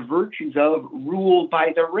extolling the virtues of rule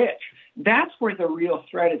by the rich. That's where the real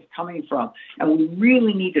threat is coming from. And we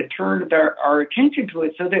really need to turn our attention to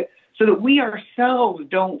it so that we ourselves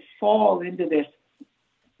don't fall into this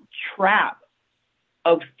trap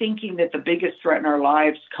of thinking that the biggest threat in our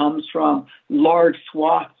lives comes from large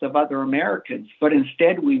swaths of other Americans. But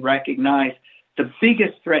instead, we recognize the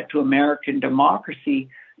biggest threat to American democracy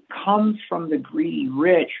comes from the greedy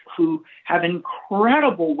rich who have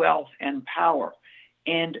incredible wealth and power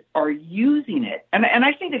and are using it. And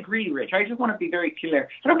I say the greedy rich. I just want to be very clear.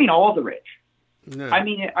 I don't mean all the rich. No. I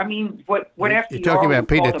mean what FDR You're talking about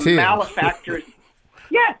would call Peter the malefactors.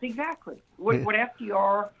 Yes, exactly. What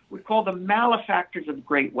FDR would call the malefactors of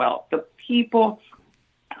great wealth, the people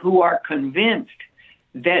who are convinced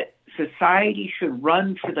that society should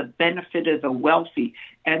run for the benefit of the wealthy,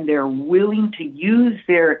 and they're willing to use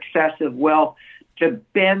their excessive wealth to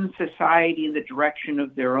bend society in the direction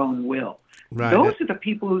of their own will. Right. Those are the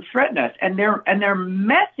people who threaten us, and their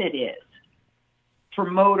method is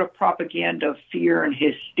promote a propaganda of fear and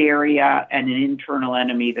hysteria and an internal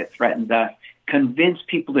enemy that threatens us, convince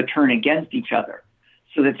people to turn against each other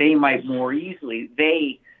so that they might more easily,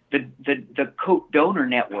 the Koch donor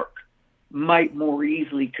network, might more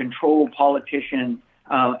easily control politicians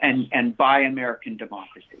and buy American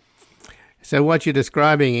democracy. So what you're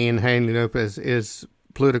describing, Ian Haney López, is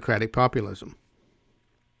plutocratic populism.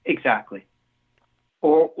 Exactly.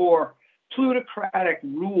 Or plutocratic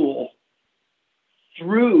rule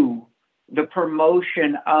through the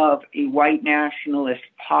promotion of a white nationalist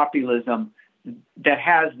populism that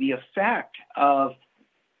has the effect of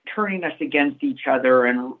turning us against each other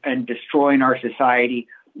and destroying our society,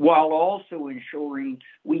 while also ensuring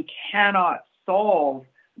we cannot solve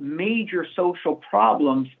major social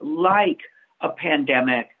problems like a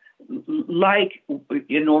pandemic, like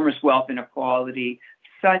enormous wealth inequality,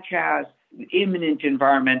 such as imminent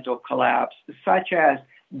environmental collapse, such as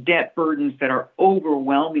debt burdens that are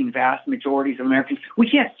overwhelming vast majorities of Americans. We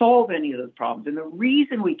can't solve any of those problems. And the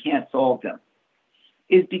reason we can't solve them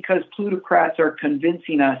is because plutocrats are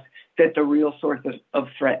convincing us that the real source of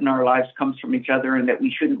threat in our lives comes from each other and that we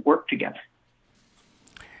shouldn't work together.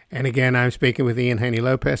 And again, I'm speaking with Ian Haney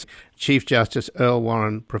López, Chief Justice Earl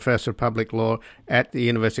Warren, Professor of Public Law at the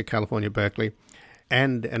University of California, Berkeley,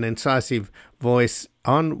 and an incisive voice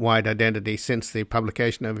on white identity since the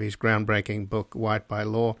publication of his groundbreaking book, White by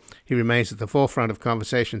Law. He remains at the forefront of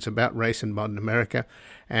conversations about race in modern America,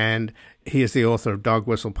 and he is the author of Dog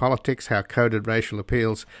Whistle Politics, How Coded Racial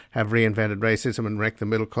Appeals Have Reinvented Racism and Wrecked the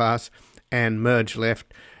Middle Class, and Merge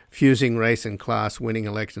Left, Fusing Race and Class, Winning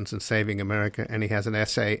Elections and Saving America. And he has an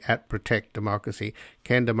essay at Protect Democracy,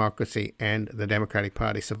 Can Democracy and the Democratic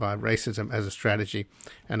Party Survive Racism as a Strategy,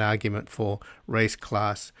 an argument for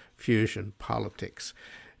race-class fusion politics.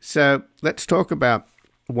 So let's talk about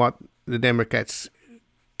what the Democrats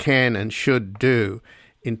can and should do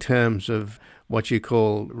in terms of what you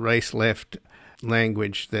call race-left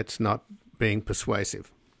language that's not being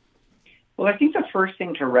persuasive. Well, I think the first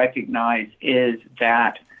thing to recognize is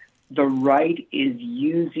that the right is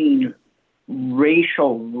using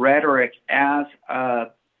racial rhetoric as a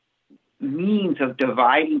means of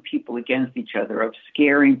dividing people against each other, of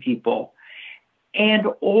scaring people, and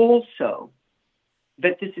also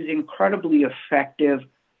that this is incredibly effective,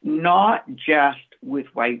 not just with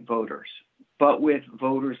white voters, but with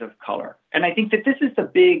voters of color. And I think that this is the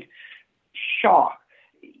big shock.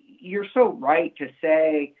 You're so right to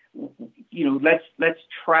say, let's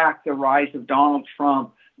track the rise of Donald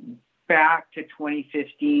Trump back to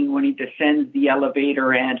 2015 when he descends the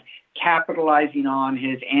elevator and, capitalizing on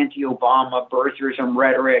his anti-Obama birtherism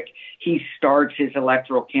rhetoric, he starts his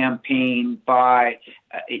electoral campaign by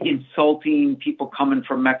insulting people coming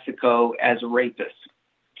from Mexico as rapists.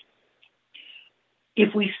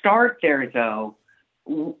 If we start there, though,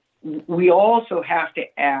 we also have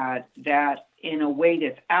to add that in a way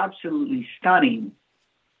that's absolutely stunning,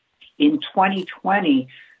 in 2020,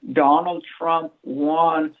 Donald Trump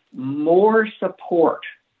won more support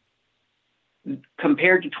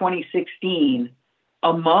compared to 2016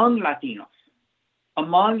 among Latinos,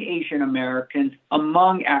 among Asian Americans,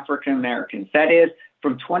 among African Americans. That is,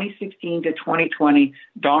 from 2016 to 2020,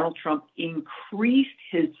 Donald Trump increased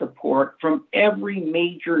his support from every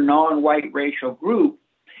major non-white racial group.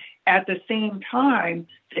 at the same time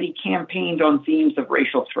that he campaigned on themes of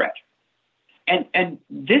racial threat. And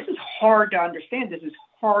this is hard to understand. This is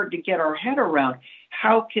hard to get our head around.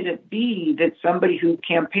 How could it be that somebody who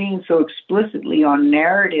campaigned so explicitly on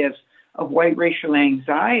narratives of white racial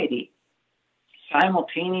anxiety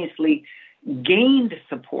simultaneously gained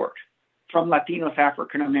support from Latinos,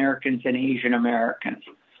 African Americans, and Asian Americans?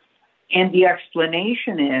 And the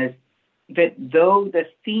explanation is that though the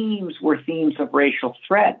themes were themes of racial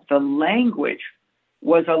threat, the language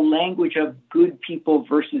was a language of good people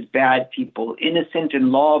versus bad people, innocent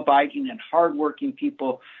and law-abiding and hardworking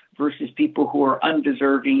people versus people who are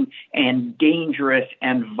undeserving and dangerous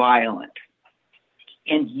and violent.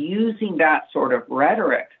 And using that sort of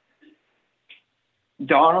rhetoric,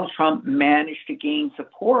 Donald Trump managed to gain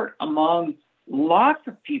support among lots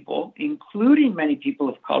of people, including many people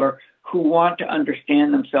of color, who want to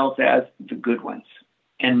understand themselves as the good ones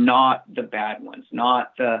and not the bad ones,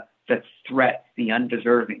 not the threats, the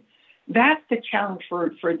undeserving. That's the challenge for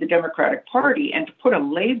the Democratic Party. And to put a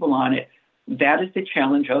label on it, that is the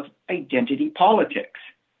challenge of identity politics.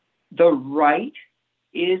 The right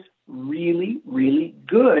is really, really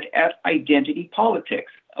good at identity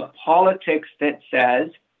politics, a politics that says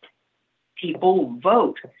people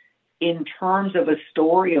vote in terms of a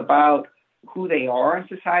story about who they are in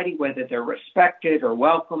society, whether they're respected or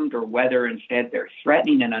welcomed or whether instead they're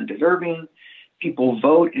threatening and undeserving. People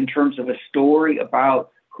vote in terms of a story about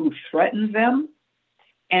who threatens them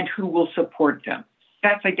and who will support them.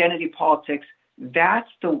 That's identity politics. That's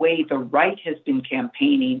the way the right has been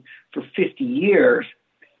campaigning for 50 years.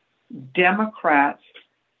 Democrats,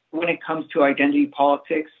 when it comes to identity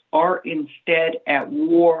politics, are instead at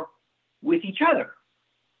war with each other.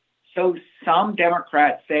 So some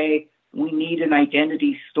Democrats say we need an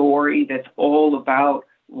identity story that's all about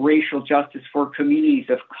racial justice for communities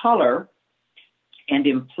of color. And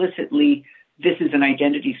implicitly, this is an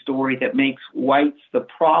identity story that makes whites the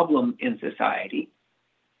problem in society.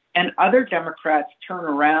 And other Democrats turn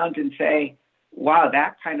around and say, wow,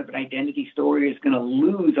 that kind of an identity story is going to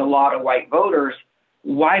lose a lot of white voters.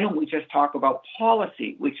 Why don't we just talk about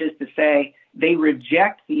policy, which is to say they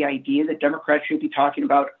reject the idea that Democrats should be talking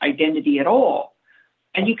about identity at all.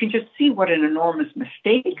 And you can just see what an enormous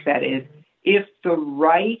mistake that is if the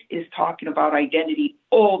right is talking about identity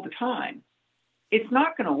all the time. It's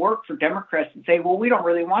not going to work for Democrats to say, well, we don't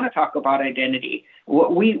really want to talk about identity.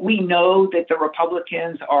 We know that the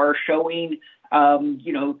Republicans are showing,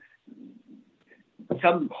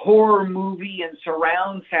 some horror movie and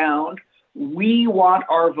surround sound. We want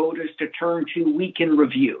our voters to turn to We Can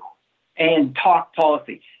Review and talk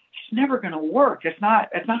policy. It's never going to work. That's not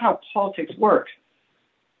how politics works.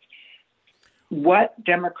 What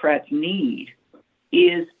Democrats need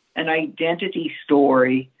is an identity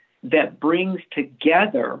story that brings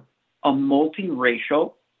together a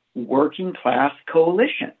multiracial working class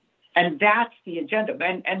coalition. And that's the agenda.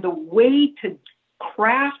 And the way to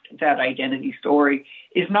craft that identity story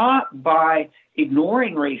is not by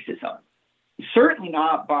ignoring racism, certainly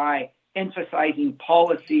not by emphasizing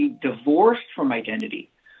policy divorced from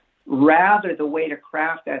identity. Rather, the way to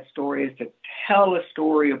craft that story is to tell a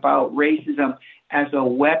story about racism as a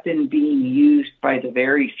weapon being used by the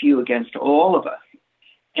very few against all of us.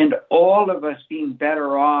 And all of us being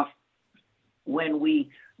better off when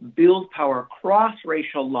we build power across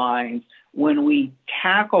racial lines, when we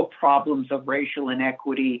tackle problems of racial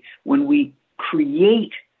inequity, when we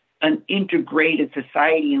create an integrated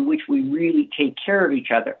society in which we really take care of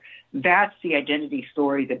each other. That's the identity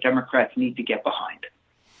story that Democrats need to get behind.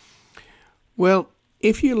 Well,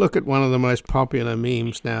 if you look at one of the most popular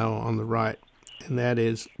memes now on the right, and that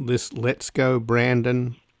is this Let's Go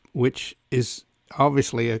Brandon, which is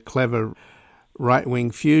obviously a clever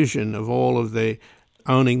right-wing fusion of all of the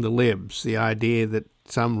owning the libs, the idea that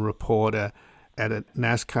some reporter at a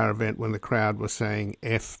NASCAR event when the crowd was saying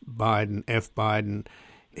F. Biden,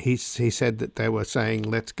 he said that they were saying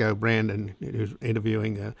Let's Go Brandon. He was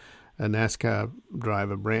interviewing a NASCAR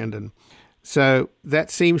driver, Brandon. So that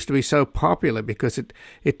seems to be so popular because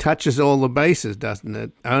it touches all the bases, doesn't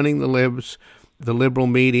it? Owning the libs, the liberal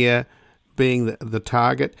media being the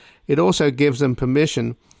target. It also gives them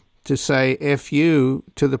permission to say F you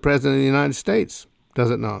to the President of the United States, does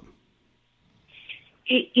it not?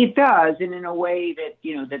 It does, and in a way that,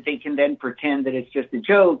 that they can then pretend that it's just a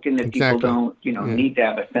joke and that Exactly. people don't, need to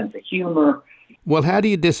have a sense of humor. Well, how do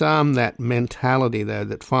you disarm that mentality, though,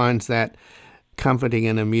 that finds that comforting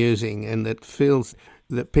and amusing and that feels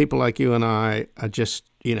that people like you and I are just,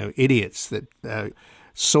 idiots, that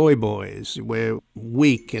soy boys, we're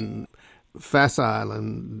weak and facile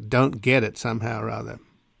and don't get it somehow or other?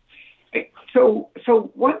 So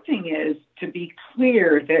one thing is to be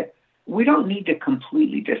clear that we don't need to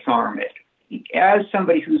completely disarm it. As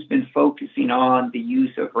somebody who's been focusing on the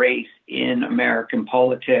use of race in American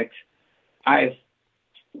politics, I've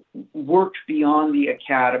worked beyond the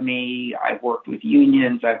academy. I've worked with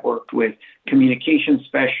unions. I've worked with communication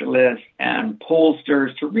specialists and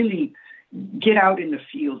pollsters to really get out in the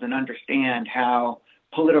field and understand how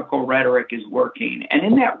political rhetoric is working. And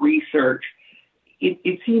in that research,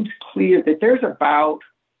 it seems clear that there's about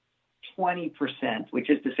 20%, which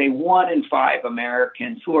is to say 1 in 5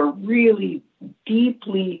 Americans who are really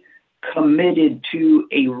deeply committed to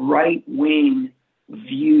a right-wing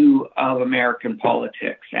view of American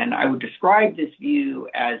politics. And I would describe this view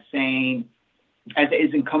as saying,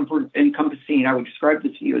 encompassing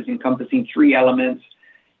 3 elements: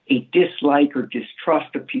 a dislike or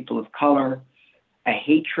distrust of people of color, a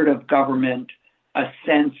hatred of government, a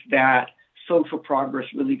sense that social progress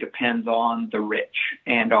really depends on the rich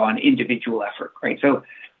and on individual effort, right? So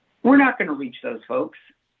we're not going to reach those folks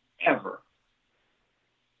ever.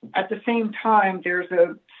 At the same time, there's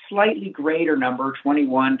a slightly greater number,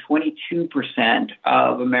 22%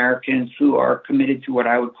 of Americans who are committed to what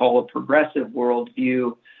I would call a progressive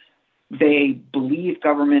worldview. They believe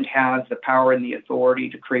government has the power and the authority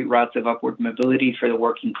to create routes of upward mobility for the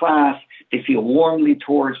working class. They feel warmly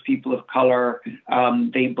towards people of color.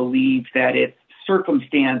 They believe that it's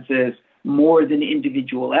circumstances more than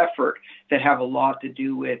individual effort that have a lot to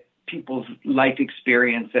do with people's life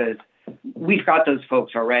experiences. We've got those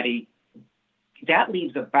folks already. That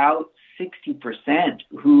leaves about 60%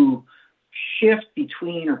 who shift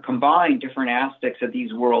between or combine different aspects of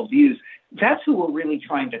these worldviews. That's who we're really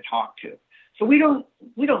trying to talk to. So we don't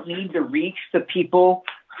need to reach the people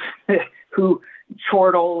who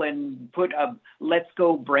chortle and put a "Let's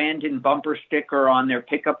Go Brandon" bumper sticker on their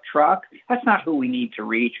pickup truck. That's not who we need to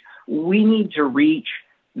reach. We need to reach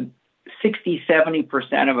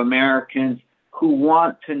 60-70% of Americans who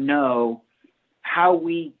want to know how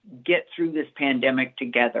we get through this pandemic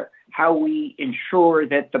together, how we ensure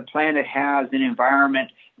that the planet has an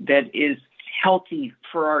environment that is healthy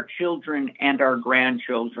for our children and our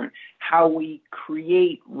grandchildren, how we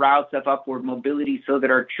create routes of upward mobility so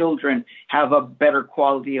that our children have a better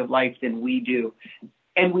quality of life than we do.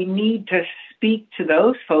 And we need to speak to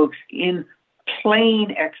those folks in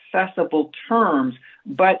plain, accessible terms,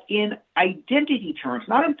 but in identity terms,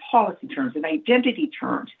 not in policy terms, in identity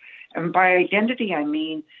terms. And by identity, I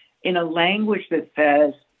mean in a language that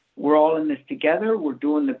says we're all in this together, we're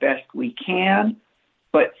doing the best we can,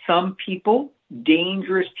 but some people,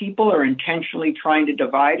 dangerous people, are intentionally trying to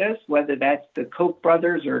divide us, whether that's the Koch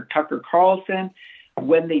brothers or Tucker Carlson.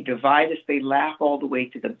 When they divide us, they laugh all the way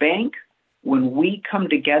to the bank. When we come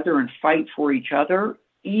together and fight for each other,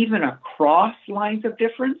 even across lines of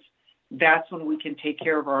difference, that's when we can take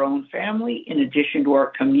care of our own family in addition to our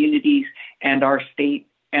communities and our state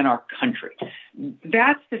and our country.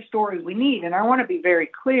 That's the story we need. And I want to be very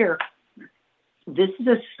clear. This is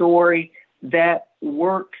a story that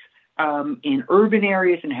works in urban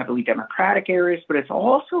areas and heavily Democratic areas, but it's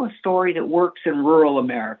also a story that works in rural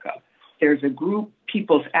America. There's a group,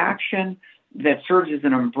 People's Action, that serves as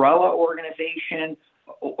an umbrella organization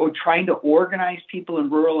or trying to organize people in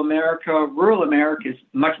rural America. Rural America is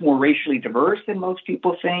much more racially diverse than most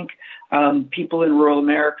people think. People in rural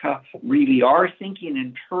America really are thinking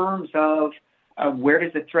in terms of where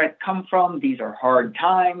does the threat come from? These are hard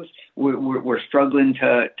times. We're struggling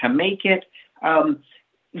to make it.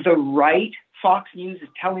 The right, Fox News, is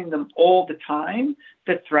telling them all the time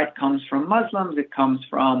the threat comes from Muslims, it comes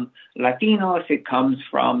from Latinos, it comes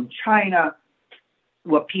from China.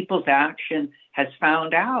 What People's Action has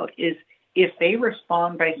found out is if they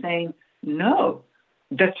respond by saying, no,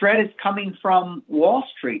 the threat is coming from Wall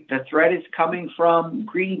Street, the threat is coming from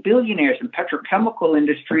greedy billionaires and petrochemical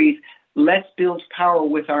industries, let's build power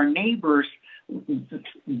with our neighbors,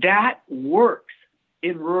 that works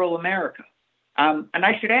in rural America. And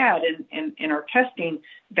I should add, in our testing,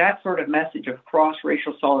 that sort of message of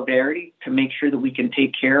cross-racial solidarity to make sure that we can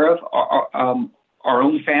take care of our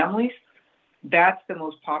own families, that's the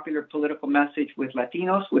most popular political message with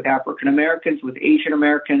Latinos, with African Americans, with Asian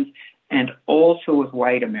Americans, and also with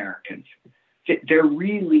white Americans. There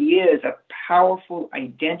really is a powerful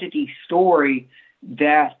identity story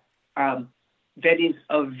that is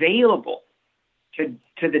available to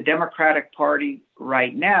the Democratic Party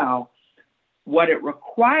right now. What it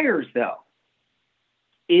requires, though,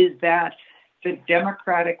 is that the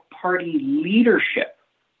Democratic Party leadership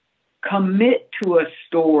commit to a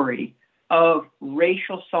story of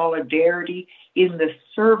racial solidarity in the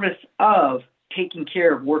service of taking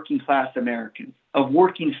care of working class Americans. of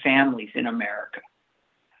working families in America.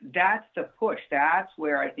 That's the push. That's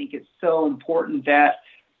where I think it's so important that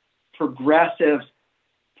progressives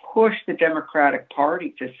push the Democratic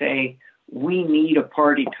Party to say, we need a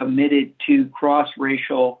party committed to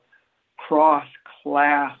cross-racial,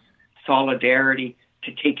 cross-class solidarity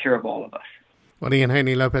to take care of all of us. Well, Ian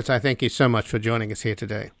Haney López, I thank you so much for joining us here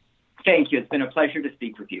today. Thank you. It's been a pleasure to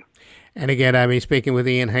speak with you. And again, I've been speaking with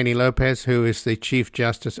Ian Haney López, who is the Chief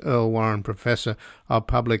Justice Earl Warren Professor of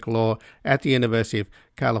Public Law at the University of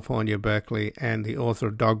California, Berkeley, and the author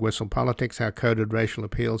of Dog Whistle Politics, How Coded Racial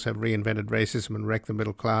Appeals Have Reinvented Racism and Wrecked the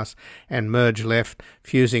Middle Class and Merged Left,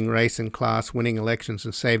 Fusing Race and Class, Winning Elections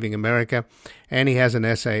and Saving America. And he has an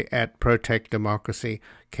essay at Protect Democracy,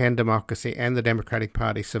 Can Democracy and the Democratic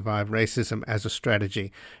Party Survive Racism as a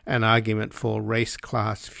Strategy? An Argument for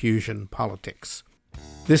Race-Class Fusion Politics.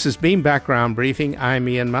 This has been Background Briefing. I'm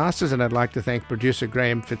Ian Masters, and I'd like to thank producer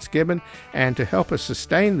Graham Fitzgibbon. And to help us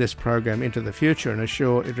sustain this program into the future and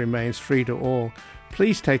assure it remains free to all,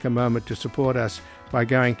 please take a moment to support us by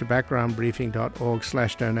going to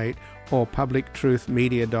backgroundbriefing.org/donate or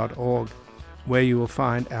publictruthmedia.org, where you will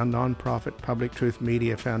find our non-profit Public Truth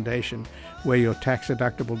Media Foundation, where your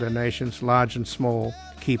tax-deductible donations, large and small,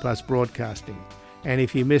 keep us broadcasting. And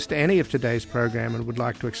if you missed any of today's program and would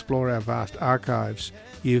like to explore our vast archives,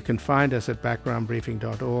 you can find us at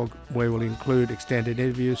backgroundbriefing.org, where we'll include extended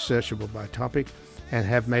interviews searchable by topic and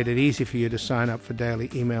have made it easy for you to sign up for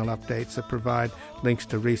daily email updates that provide links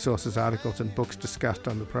to resources, articles, and books discussed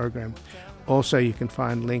on the program. Also, you can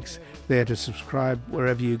find links there to subscribe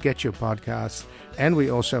wherever you get your podcasts, and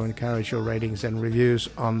we also encourage your ratings and reviews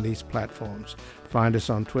on these platforms. Find us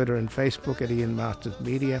on Twitter and Facebook at Ian Masters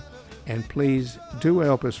Media. And please do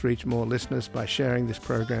help us reach more listeners by sharing this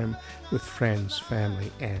program with friends,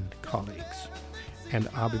 family, and colleagues. And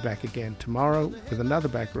I'll be back again tomorrow with another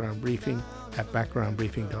background briefing at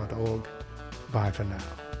backgroundbriefing.org. Bye for now.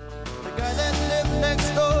 The guy that lived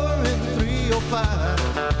next door in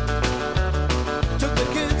 305 took the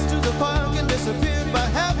kids to the park and disappeared by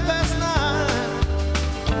 9:30.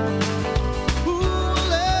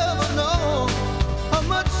 Who'll ever know how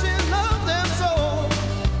much she loved them so?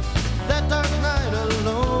 That dark night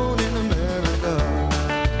alone in America.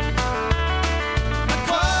 A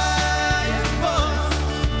quiet voice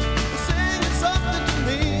singing something to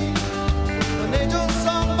me, an angel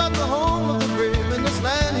song about the home of the brave in this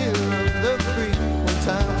land here of the free. One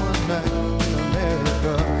time, one night in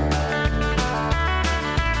America.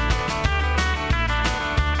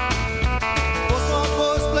 Four small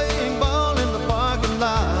boys playing ball in the parking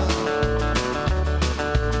lot.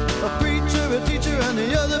 A preacher, a teacher, and the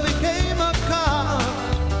other became a car.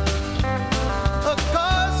 A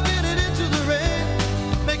car skidded into the rain,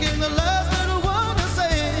 making the last little one to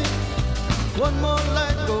say, one more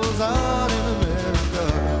light goes out